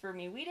anxious for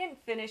me. We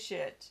didn't finish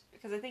it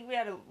because I think we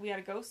had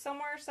to go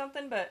somewhere or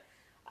something, but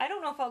I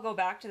don't know if I'll go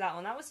back to that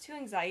one. That was too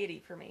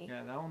anxiety for me.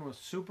 Yeah, that one was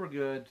super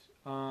good.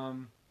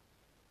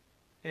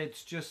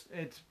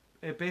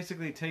 It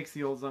basically takes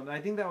the old zombie.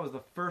 I think that was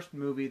the first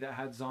movie that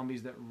had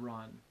zombies that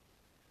run.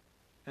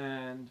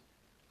 And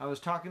I was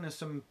talking to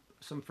some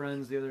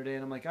friends the other day,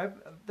 and I'm like,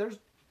 there's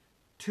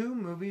two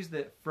movies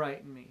that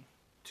frighten me.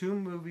 Two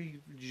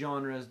movie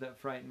genres that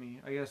frighten me.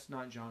 I guess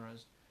not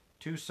genres.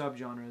 Two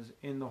subgenres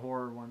in the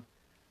horror one.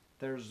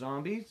 There's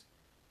zombies.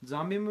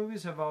 Zombie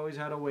movies have always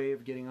had a way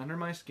of getting under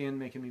my skin,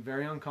 making me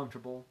very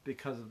uncomfortable,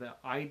 because of the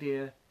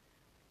idea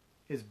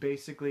is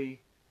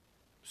basically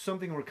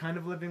something we're kind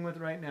of living with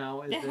right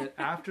now, is that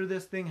after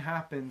this thing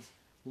happens,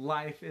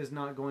 life is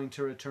not going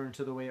to return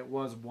to the way it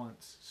was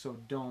once. So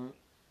don't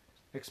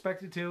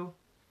expect it to.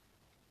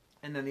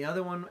 And then the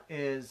other one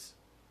is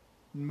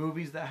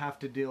movies that have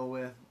to deal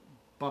with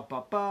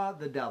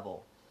the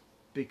devil.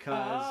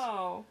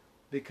 Because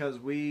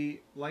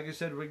we, like I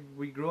said,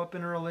 we grew up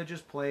in a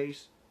religious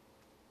place.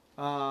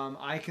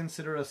 I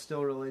consider us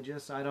still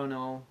religious. I don't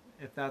know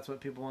if that's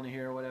what people want to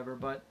hear or whatever,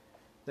 but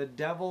the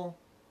devil,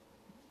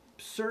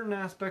 certain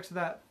aspects of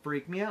that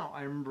freak me out.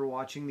 I remember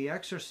watching The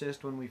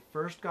Exorcist when we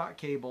first got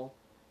cable.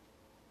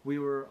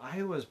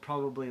 I was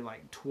probably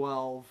like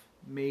 12,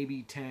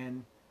 maybe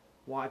 10,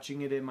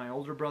 watching it in my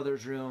older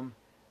brother's room,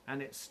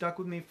 and it stuck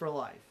with me for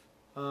life.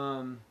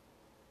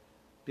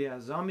 Yeah,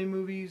 zombie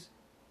movies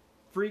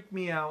freak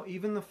me out.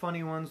 Even the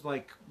funny ones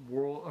like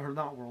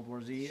not World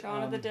War Z.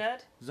 Shaun of the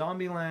Dead?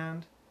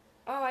 Zombieland.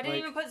 Oh, I didn't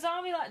even put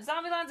Zombieland.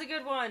 Zombieland's a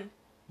good one.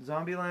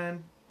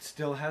 Zombieland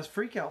still has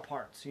freak out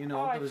parts. You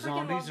know, the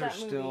zombies are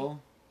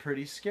still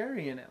pretty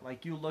scary in it.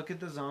 Like, you look at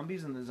the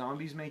zombies and the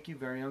zombies make you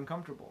very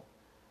uncomfortable.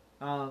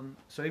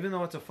 So even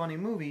though it's a funny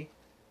movie,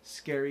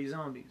 scary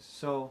zombies.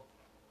 So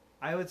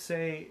I would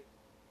say,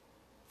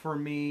 for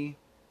me,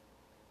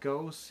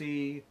 go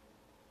see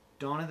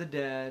Dawn of the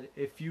Dead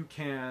if you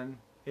can.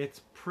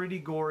 It's pretty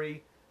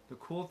gory. The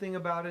cool thing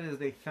about it is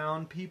they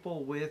found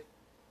people with,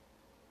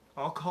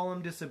 I'll call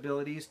them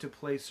disabilities, to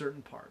play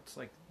certain parts.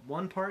 Like,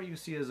 one part you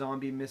see a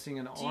zombie missing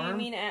an arm. Do you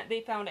mean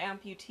they found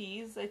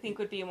amputees? I think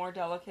would be a more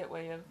delicate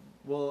way of...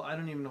 Well, I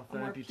don't even know if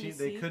they're amputees.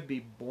 They could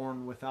be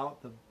born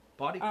without the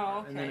body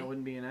part, and then it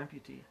wouldn't be an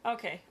amputee.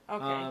 Okay.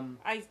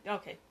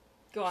 Okay.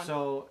 Go on.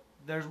 So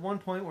there's one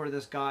point where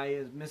this guy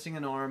is missing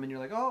an arm, and you're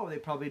like, oh, they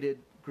probably did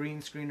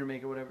green screen or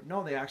make it whatever.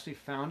 No, they actually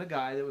found a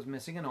guy that was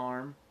missing an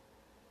arm,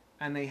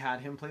 and they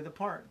had him play the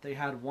part. They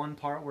had one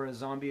part where a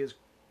zombie is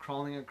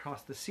crawling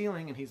across the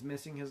ceiling and he's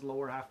missing his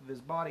lower half of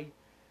his body.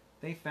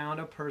 They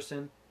found a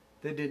person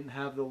that didn't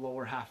have the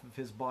lower half of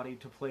his body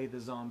to play the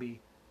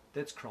zombie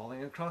that's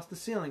crawling across the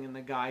ceiling. And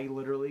the guy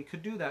literally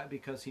could do that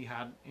because he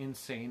had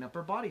insane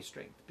upper body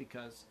strength,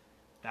 because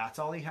that's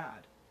all he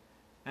had.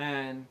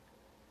 And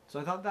so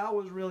I thought that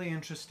was really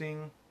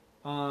interesting.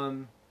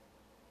 But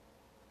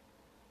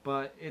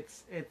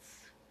it's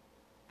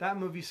that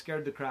movie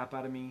scared the crap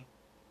out of me.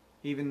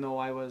 Even though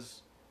I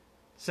was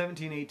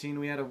 17, 18,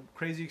 we had a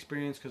crazy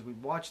experience because we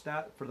watched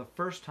that for the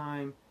first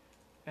time.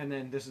 And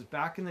then this is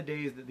back in the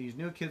days that these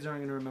new kids aren't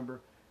going to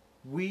remember.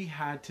 We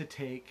had to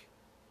take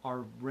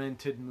our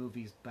rented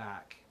movies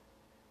back.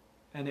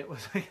 And it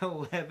was like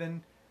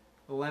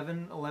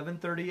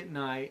 11:30 at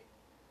night.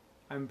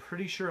 I'm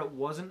pretty sure it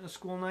wasn't a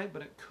school night,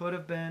 but it could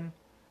have been.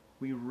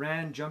 We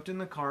ran, jumped in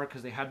the car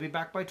because they had to be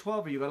back by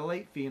 12 or you got a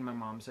late fee. And my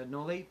mom said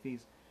no late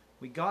fees.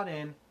 We got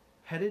in,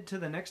 headed to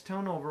the next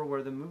town over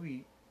where the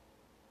movie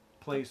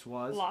place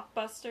was.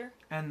 Blockbuster.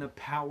 And the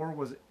power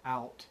was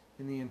out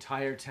in the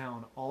entire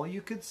town. All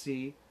you could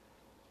see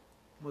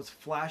was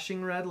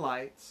flashing red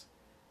lights,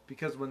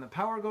 because when the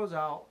power goes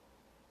out,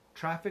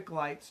 traffic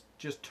lights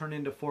just turn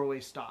into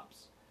four-way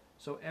stops.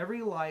 So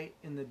every light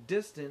in the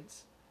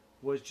distance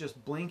was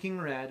just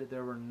blinking red.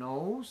 There were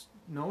no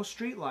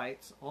street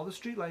lights. All the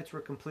street lights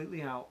were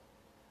completely out.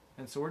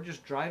 And so we're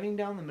just driving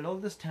down the middle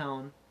of this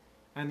town,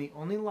 and the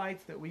only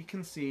lights that we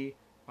can see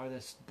are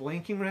this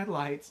blinking red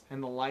lights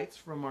and the lights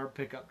from our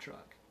pickup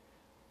truck.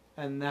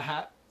 And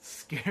that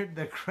scared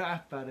the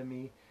crap out of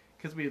me,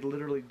 because we had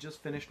literally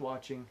just finished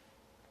watching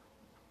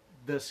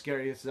the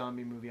scariest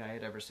zombie movie I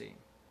had ever seen.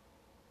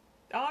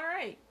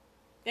 right.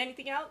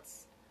 Anything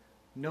else?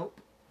 Nope.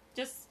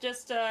 Just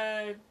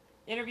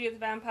Interview with the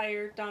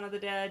Vampire, Dawn of the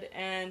Dead,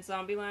 and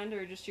Zombieland,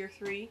 or just your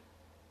three?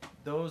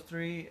 Those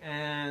three,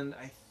 and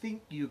I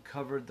think you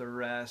covered the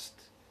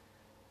rest.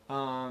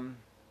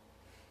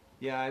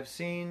 Yeah, I've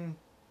seen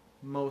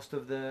most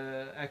of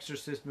the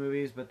Exorcist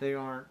movies, but they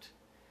aren't...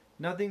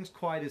 Nothing's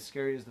quite as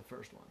scary as the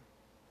first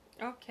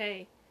one.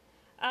 Okay.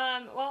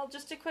 Well,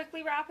 just to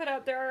quickly wrap it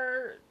up,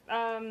 there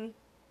are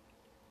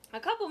a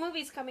couple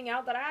movies coming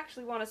out that I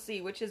actually want to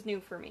see, which is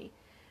new for me.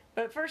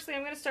 But firstly,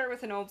 I'm going to start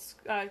with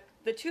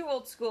the two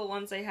old school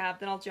ones I have,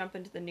 then I'll jump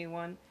into the new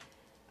one.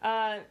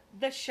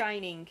 The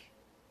Shining.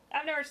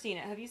 I've never seen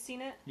it. Have you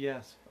seen it?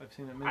 Yes, I've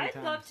seen it many times.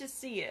 I'd love to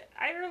see it.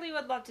 I really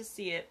would love to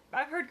see it.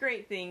 I've heard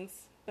great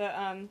things. But,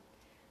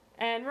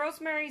 and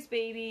Rosemary's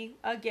Baby,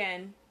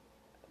 again,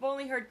 I've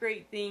only heard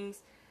great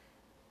things.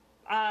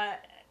 Had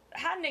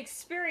an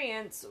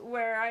experience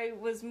where I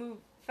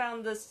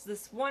found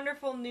this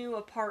wonderful new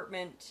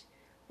apartment.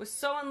 Was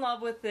so in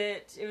love with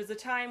it. It was a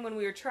time when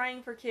we were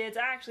trying for kids.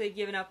 I actually had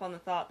given up on the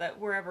thought that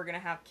we're ever going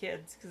to have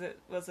kids because it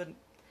was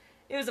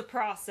a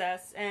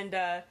process. And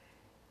a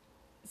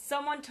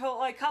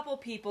couple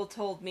people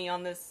told me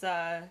on this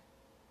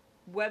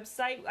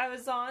website I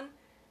was on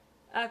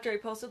after I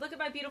posted, "Look at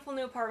my beautiful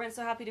new apartment.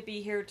 So happy to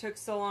be here. It took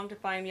so long to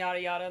find yada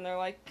yada." And they're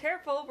like,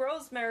 "Careful,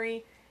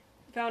 Rosemary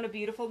found a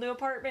beautiful new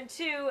apartment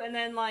too." And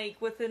then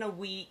within a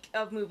week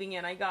of moving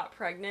in, I got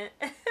pregnant.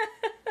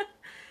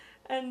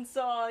 And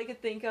so all I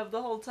could think of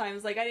the whole time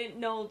was I didn't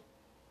know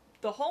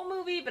the whole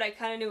movie, but I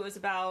kind of knew it was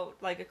about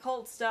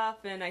occult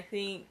stuff, and I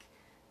think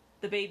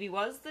the baby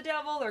was the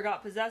devil or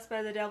got possessed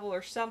by the devil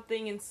or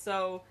something. And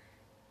so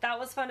that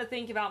was fun to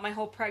think about, my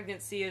whole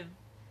pregnancy of,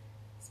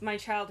 is my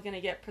child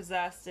gonna get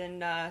possessed?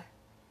 And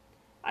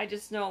I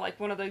just know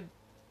one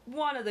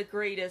of the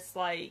greatest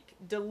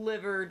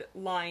delivered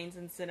lines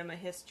in cinema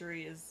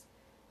history is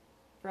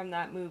from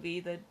that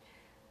movie. The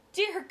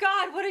 "Dear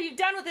God, what have you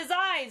done with his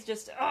eyes?"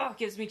 just,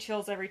 gives me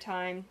chills every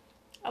time.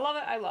 I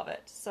love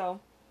it. So,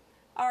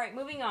 alright,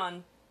 moving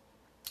on.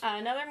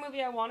 Another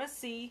movie I want to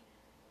see.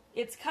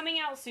 It's coming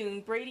out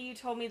soon. Brady, you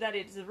told me that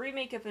it's a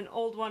remake of an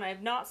old one. I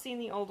have not seen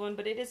the old one,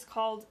 but it is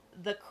called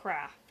The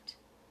Craft.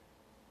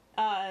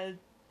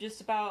 Just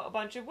about a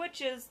bunch of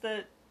witches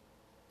that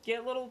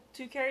get a little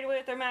too carried away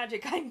with their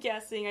magic, I'm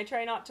guessing. I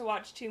try not to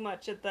watch too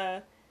much of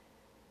the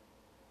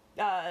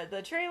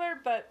trailer,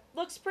 but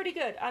looks pretty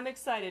good. I'm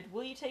excited.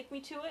 Will you take me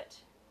to it?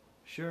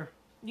 Sure.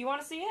 You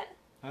want to see it?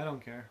 I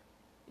don't care.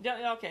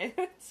 Okay.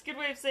 It's a good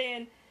way of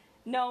saying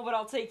no, but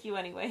I'll take you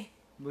anyway.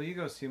 Well, you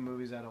go see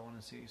movies I don't want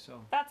to see,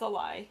 so... That's a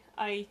lie.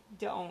 I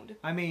don't.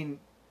 I mean,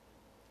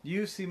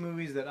 you see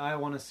movies that I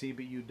want to see,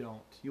 but you don't.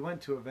 You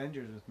went to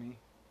Avengers with me.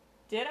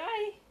 Did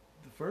I?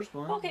 The first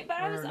one. Okay, but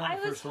I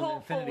was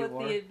hopeful with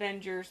War. the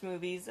Avengers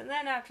movies, and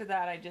then after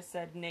that I just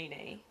said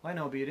nay. I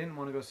know, but you didn't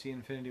want to go see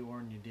Infinity War,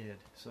 and you did,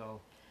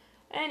 so...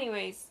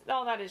 Anyways,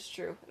 that is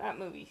true. That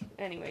movie.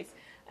 Anyways.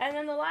 And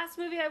then the last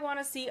movie I want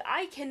to see,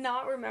 I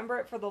cannot remember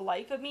it for the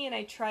life of me, and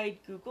I tried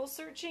Google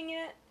searching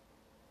it.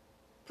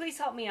 Please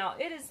help me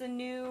out. It is the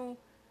new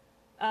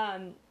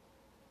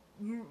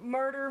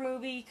murder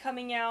movie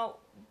coming out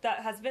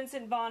that has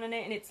Vincent Vaughn in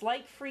it, and it's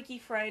like Freaky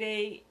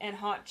Friday and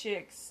Hot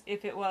Chicks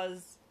if it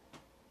was...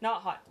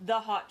 Not hot.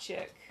 The Hot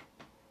Chick.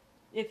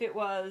 If it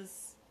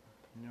was...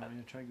 You want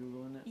me to try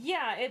Googling it?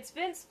 Yeah, it's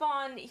Vince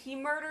Vaughn. He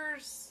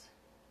murders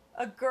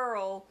a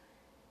girl,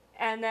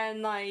 and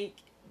then,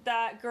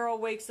 that girl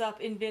wakes up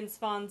in Vince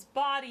Vaughn's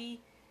body.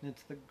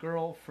 It's the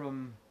girl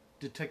from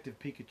Detective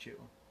Pikachu.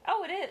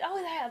 Oh, it is. Oh,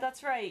 yeah,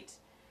 that's right.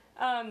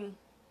 And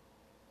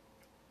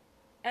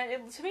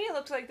to me, it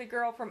looked like the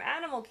girl from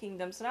Animal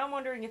Kingdom, so now I'm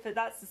wondering if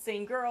that's the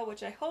same girl,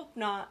 which I hope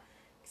not,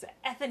 because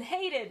I effing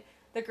hated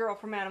the girl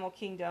from Animal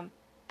Kingdom.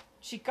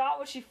 She got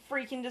what she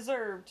freaking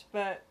deserved,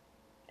 but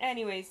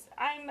anyways,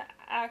 I'm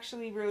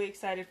actually really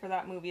excited for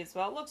that movie as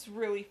well. It looks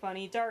really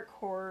funny, dark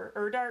horror,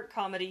 or dark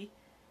comedy.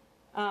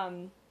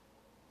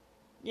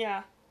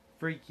 Yeah.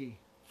 Freaky.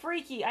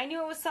 I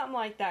knew it was something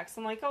like that, because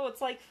I'm like, oh,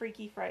 it's like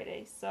Freaky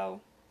Friday, so...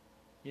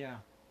 Yeah.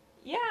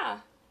 Yeah.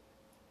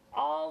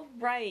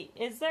 Alright.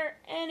 Is there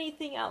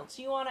anything else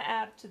you want to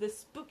add to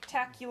this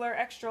spooktacular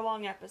extra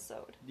long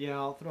episode? Yeah,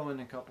 I'll throw in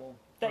a couple.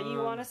 That you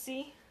want to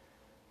see?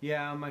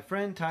 Yeah, my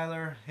friend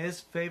Tyler, his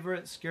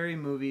favorite scary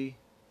movie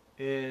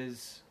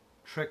is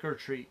Trick or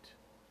Treat.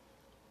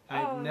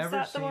 I've never seen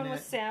it. Is that the one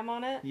with Sam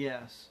on it?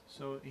 Yes.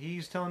 So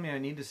he's telling me I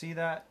need to see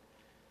that.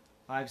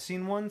 I've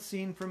seen one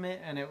scene from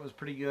it, and it was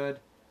pretty good.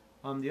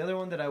 The other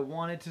one that I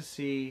wanted to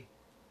see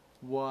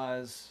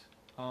was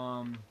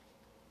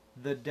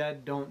The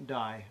Dead Don't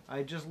Die.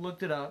 I just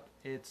looked it up.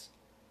 I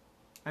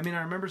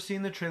remember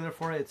seeing the trailer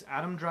for it. It's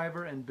Adam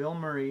Driver and Bill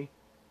Murray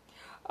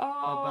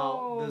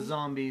about the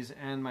zombies,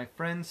 and my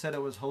friend said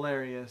it was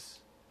hilarious.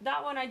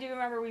 That one I do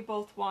remember we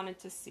both wanted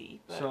to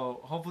see. But...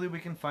 So hopefully we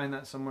can find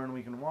that somewhere and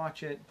we can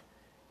watch it.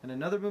 And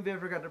another movie I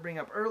forgot to bring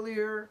up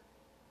earlier,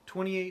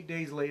 28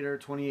 Days Later,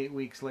 28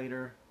 Weeks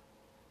Later.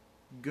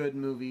 Good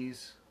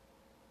movies.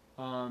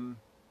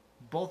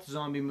 Both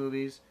zombie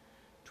movies.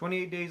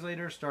 28 Days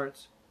Later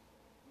starts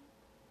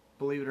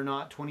believe it or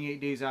not, 28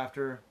 days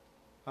after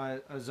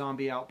a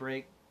zombie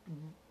outbreak.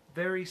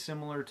 Very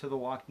similar to The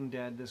Walking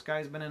Dead. This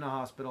guy's been in a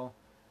hospital.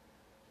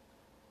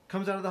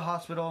 Comes out of the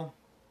hospital.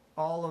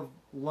 All of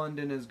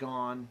London is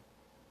gone.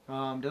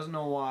 Doesn't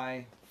know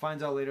why.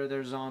 Finds out later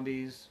there's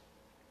zombies.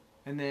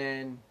 And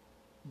then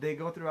they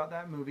go throughout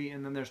that movie,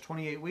 and then there's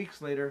 28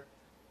 weeks later,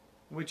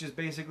 which is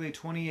basically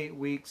 28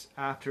 weeks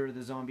after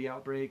the zombie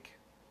outbreak.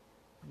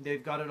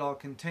 They've got it all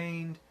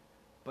contained,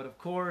 but of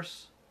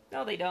course...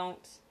 No, they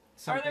don't.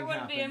 Or there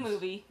wouldn't be a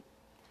movie.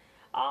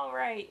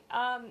 Alright,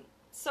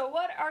 so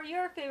what are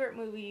your favorite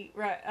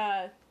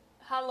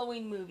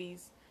Halloween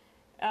movies?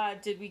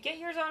 Did we get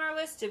yours on our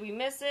list? Did we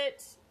miss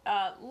it?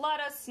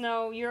 Let us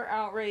know your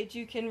outrage.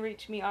 You can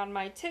reach me on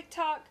my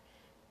TikTok,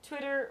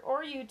 Twitter,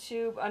 or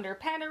YouTube under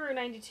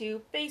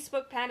PandaRoo92,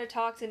 Facebook Panda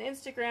Talks, and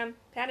Instagram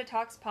Panda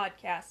Talks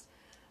Podcast.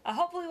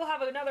 Hopefully we'll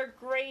have another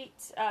great,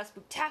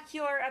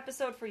 spectacular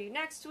episode for you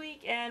next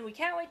week, and we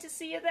can't wait to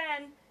see you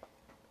then.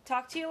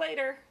 Talk to you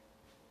later.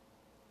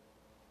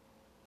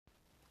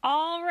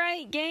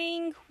 Alright,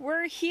 gang,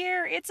 we're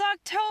here. It's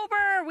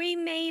October. We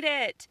made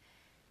it.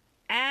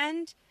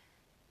 And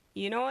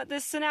you know what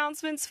this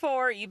announcement's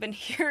for. You've been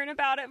hearing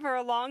about it for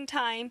a long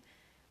time.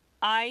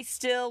 I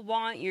still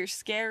want your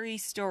scary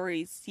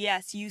stories.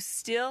 Yes, you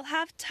still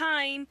have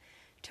time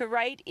to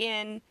write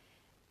in,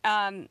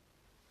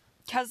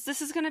 because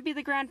this is going to be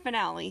the grand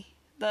finale.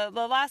 The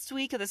last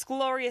week of this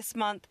glorious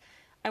month,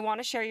 I want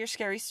to share your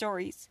scary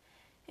stories.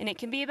 And it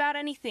can be about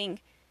anything.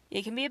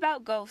 It can be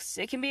about ghosts.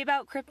 It can be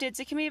about cryptids.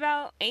 It can be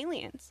about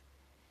aliens.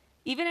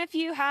 Even if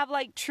you have,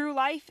 like, true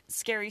life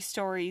scary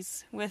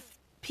stories with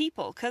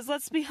people. Because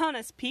let's be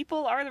honest,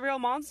 people are the real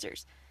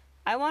monsters.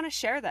 I want to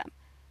share them.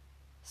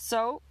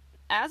 So,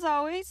 as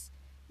always,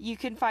 you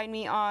can find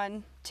me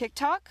on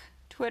TikTok,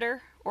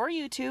 Twitter, or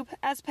YouTube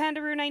as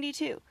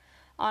PandaRoo92.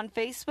 On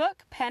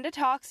Facebook, Panda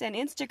Talks, and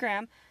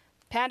Instagram,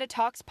 Panda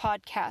Talks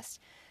Podcast.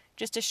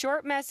 Just a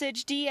short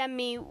message, DM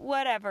me,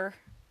 whatever.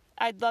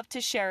 I'd love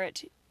to share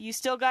it. You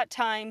still got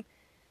time.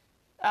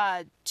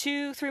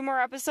 2-3 more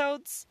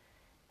episodes,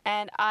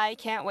 and I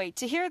can't wait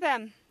to hear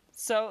them.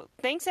 So,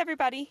 thanks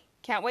everybody.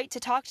 Can't wait to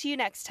talk to you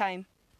next time.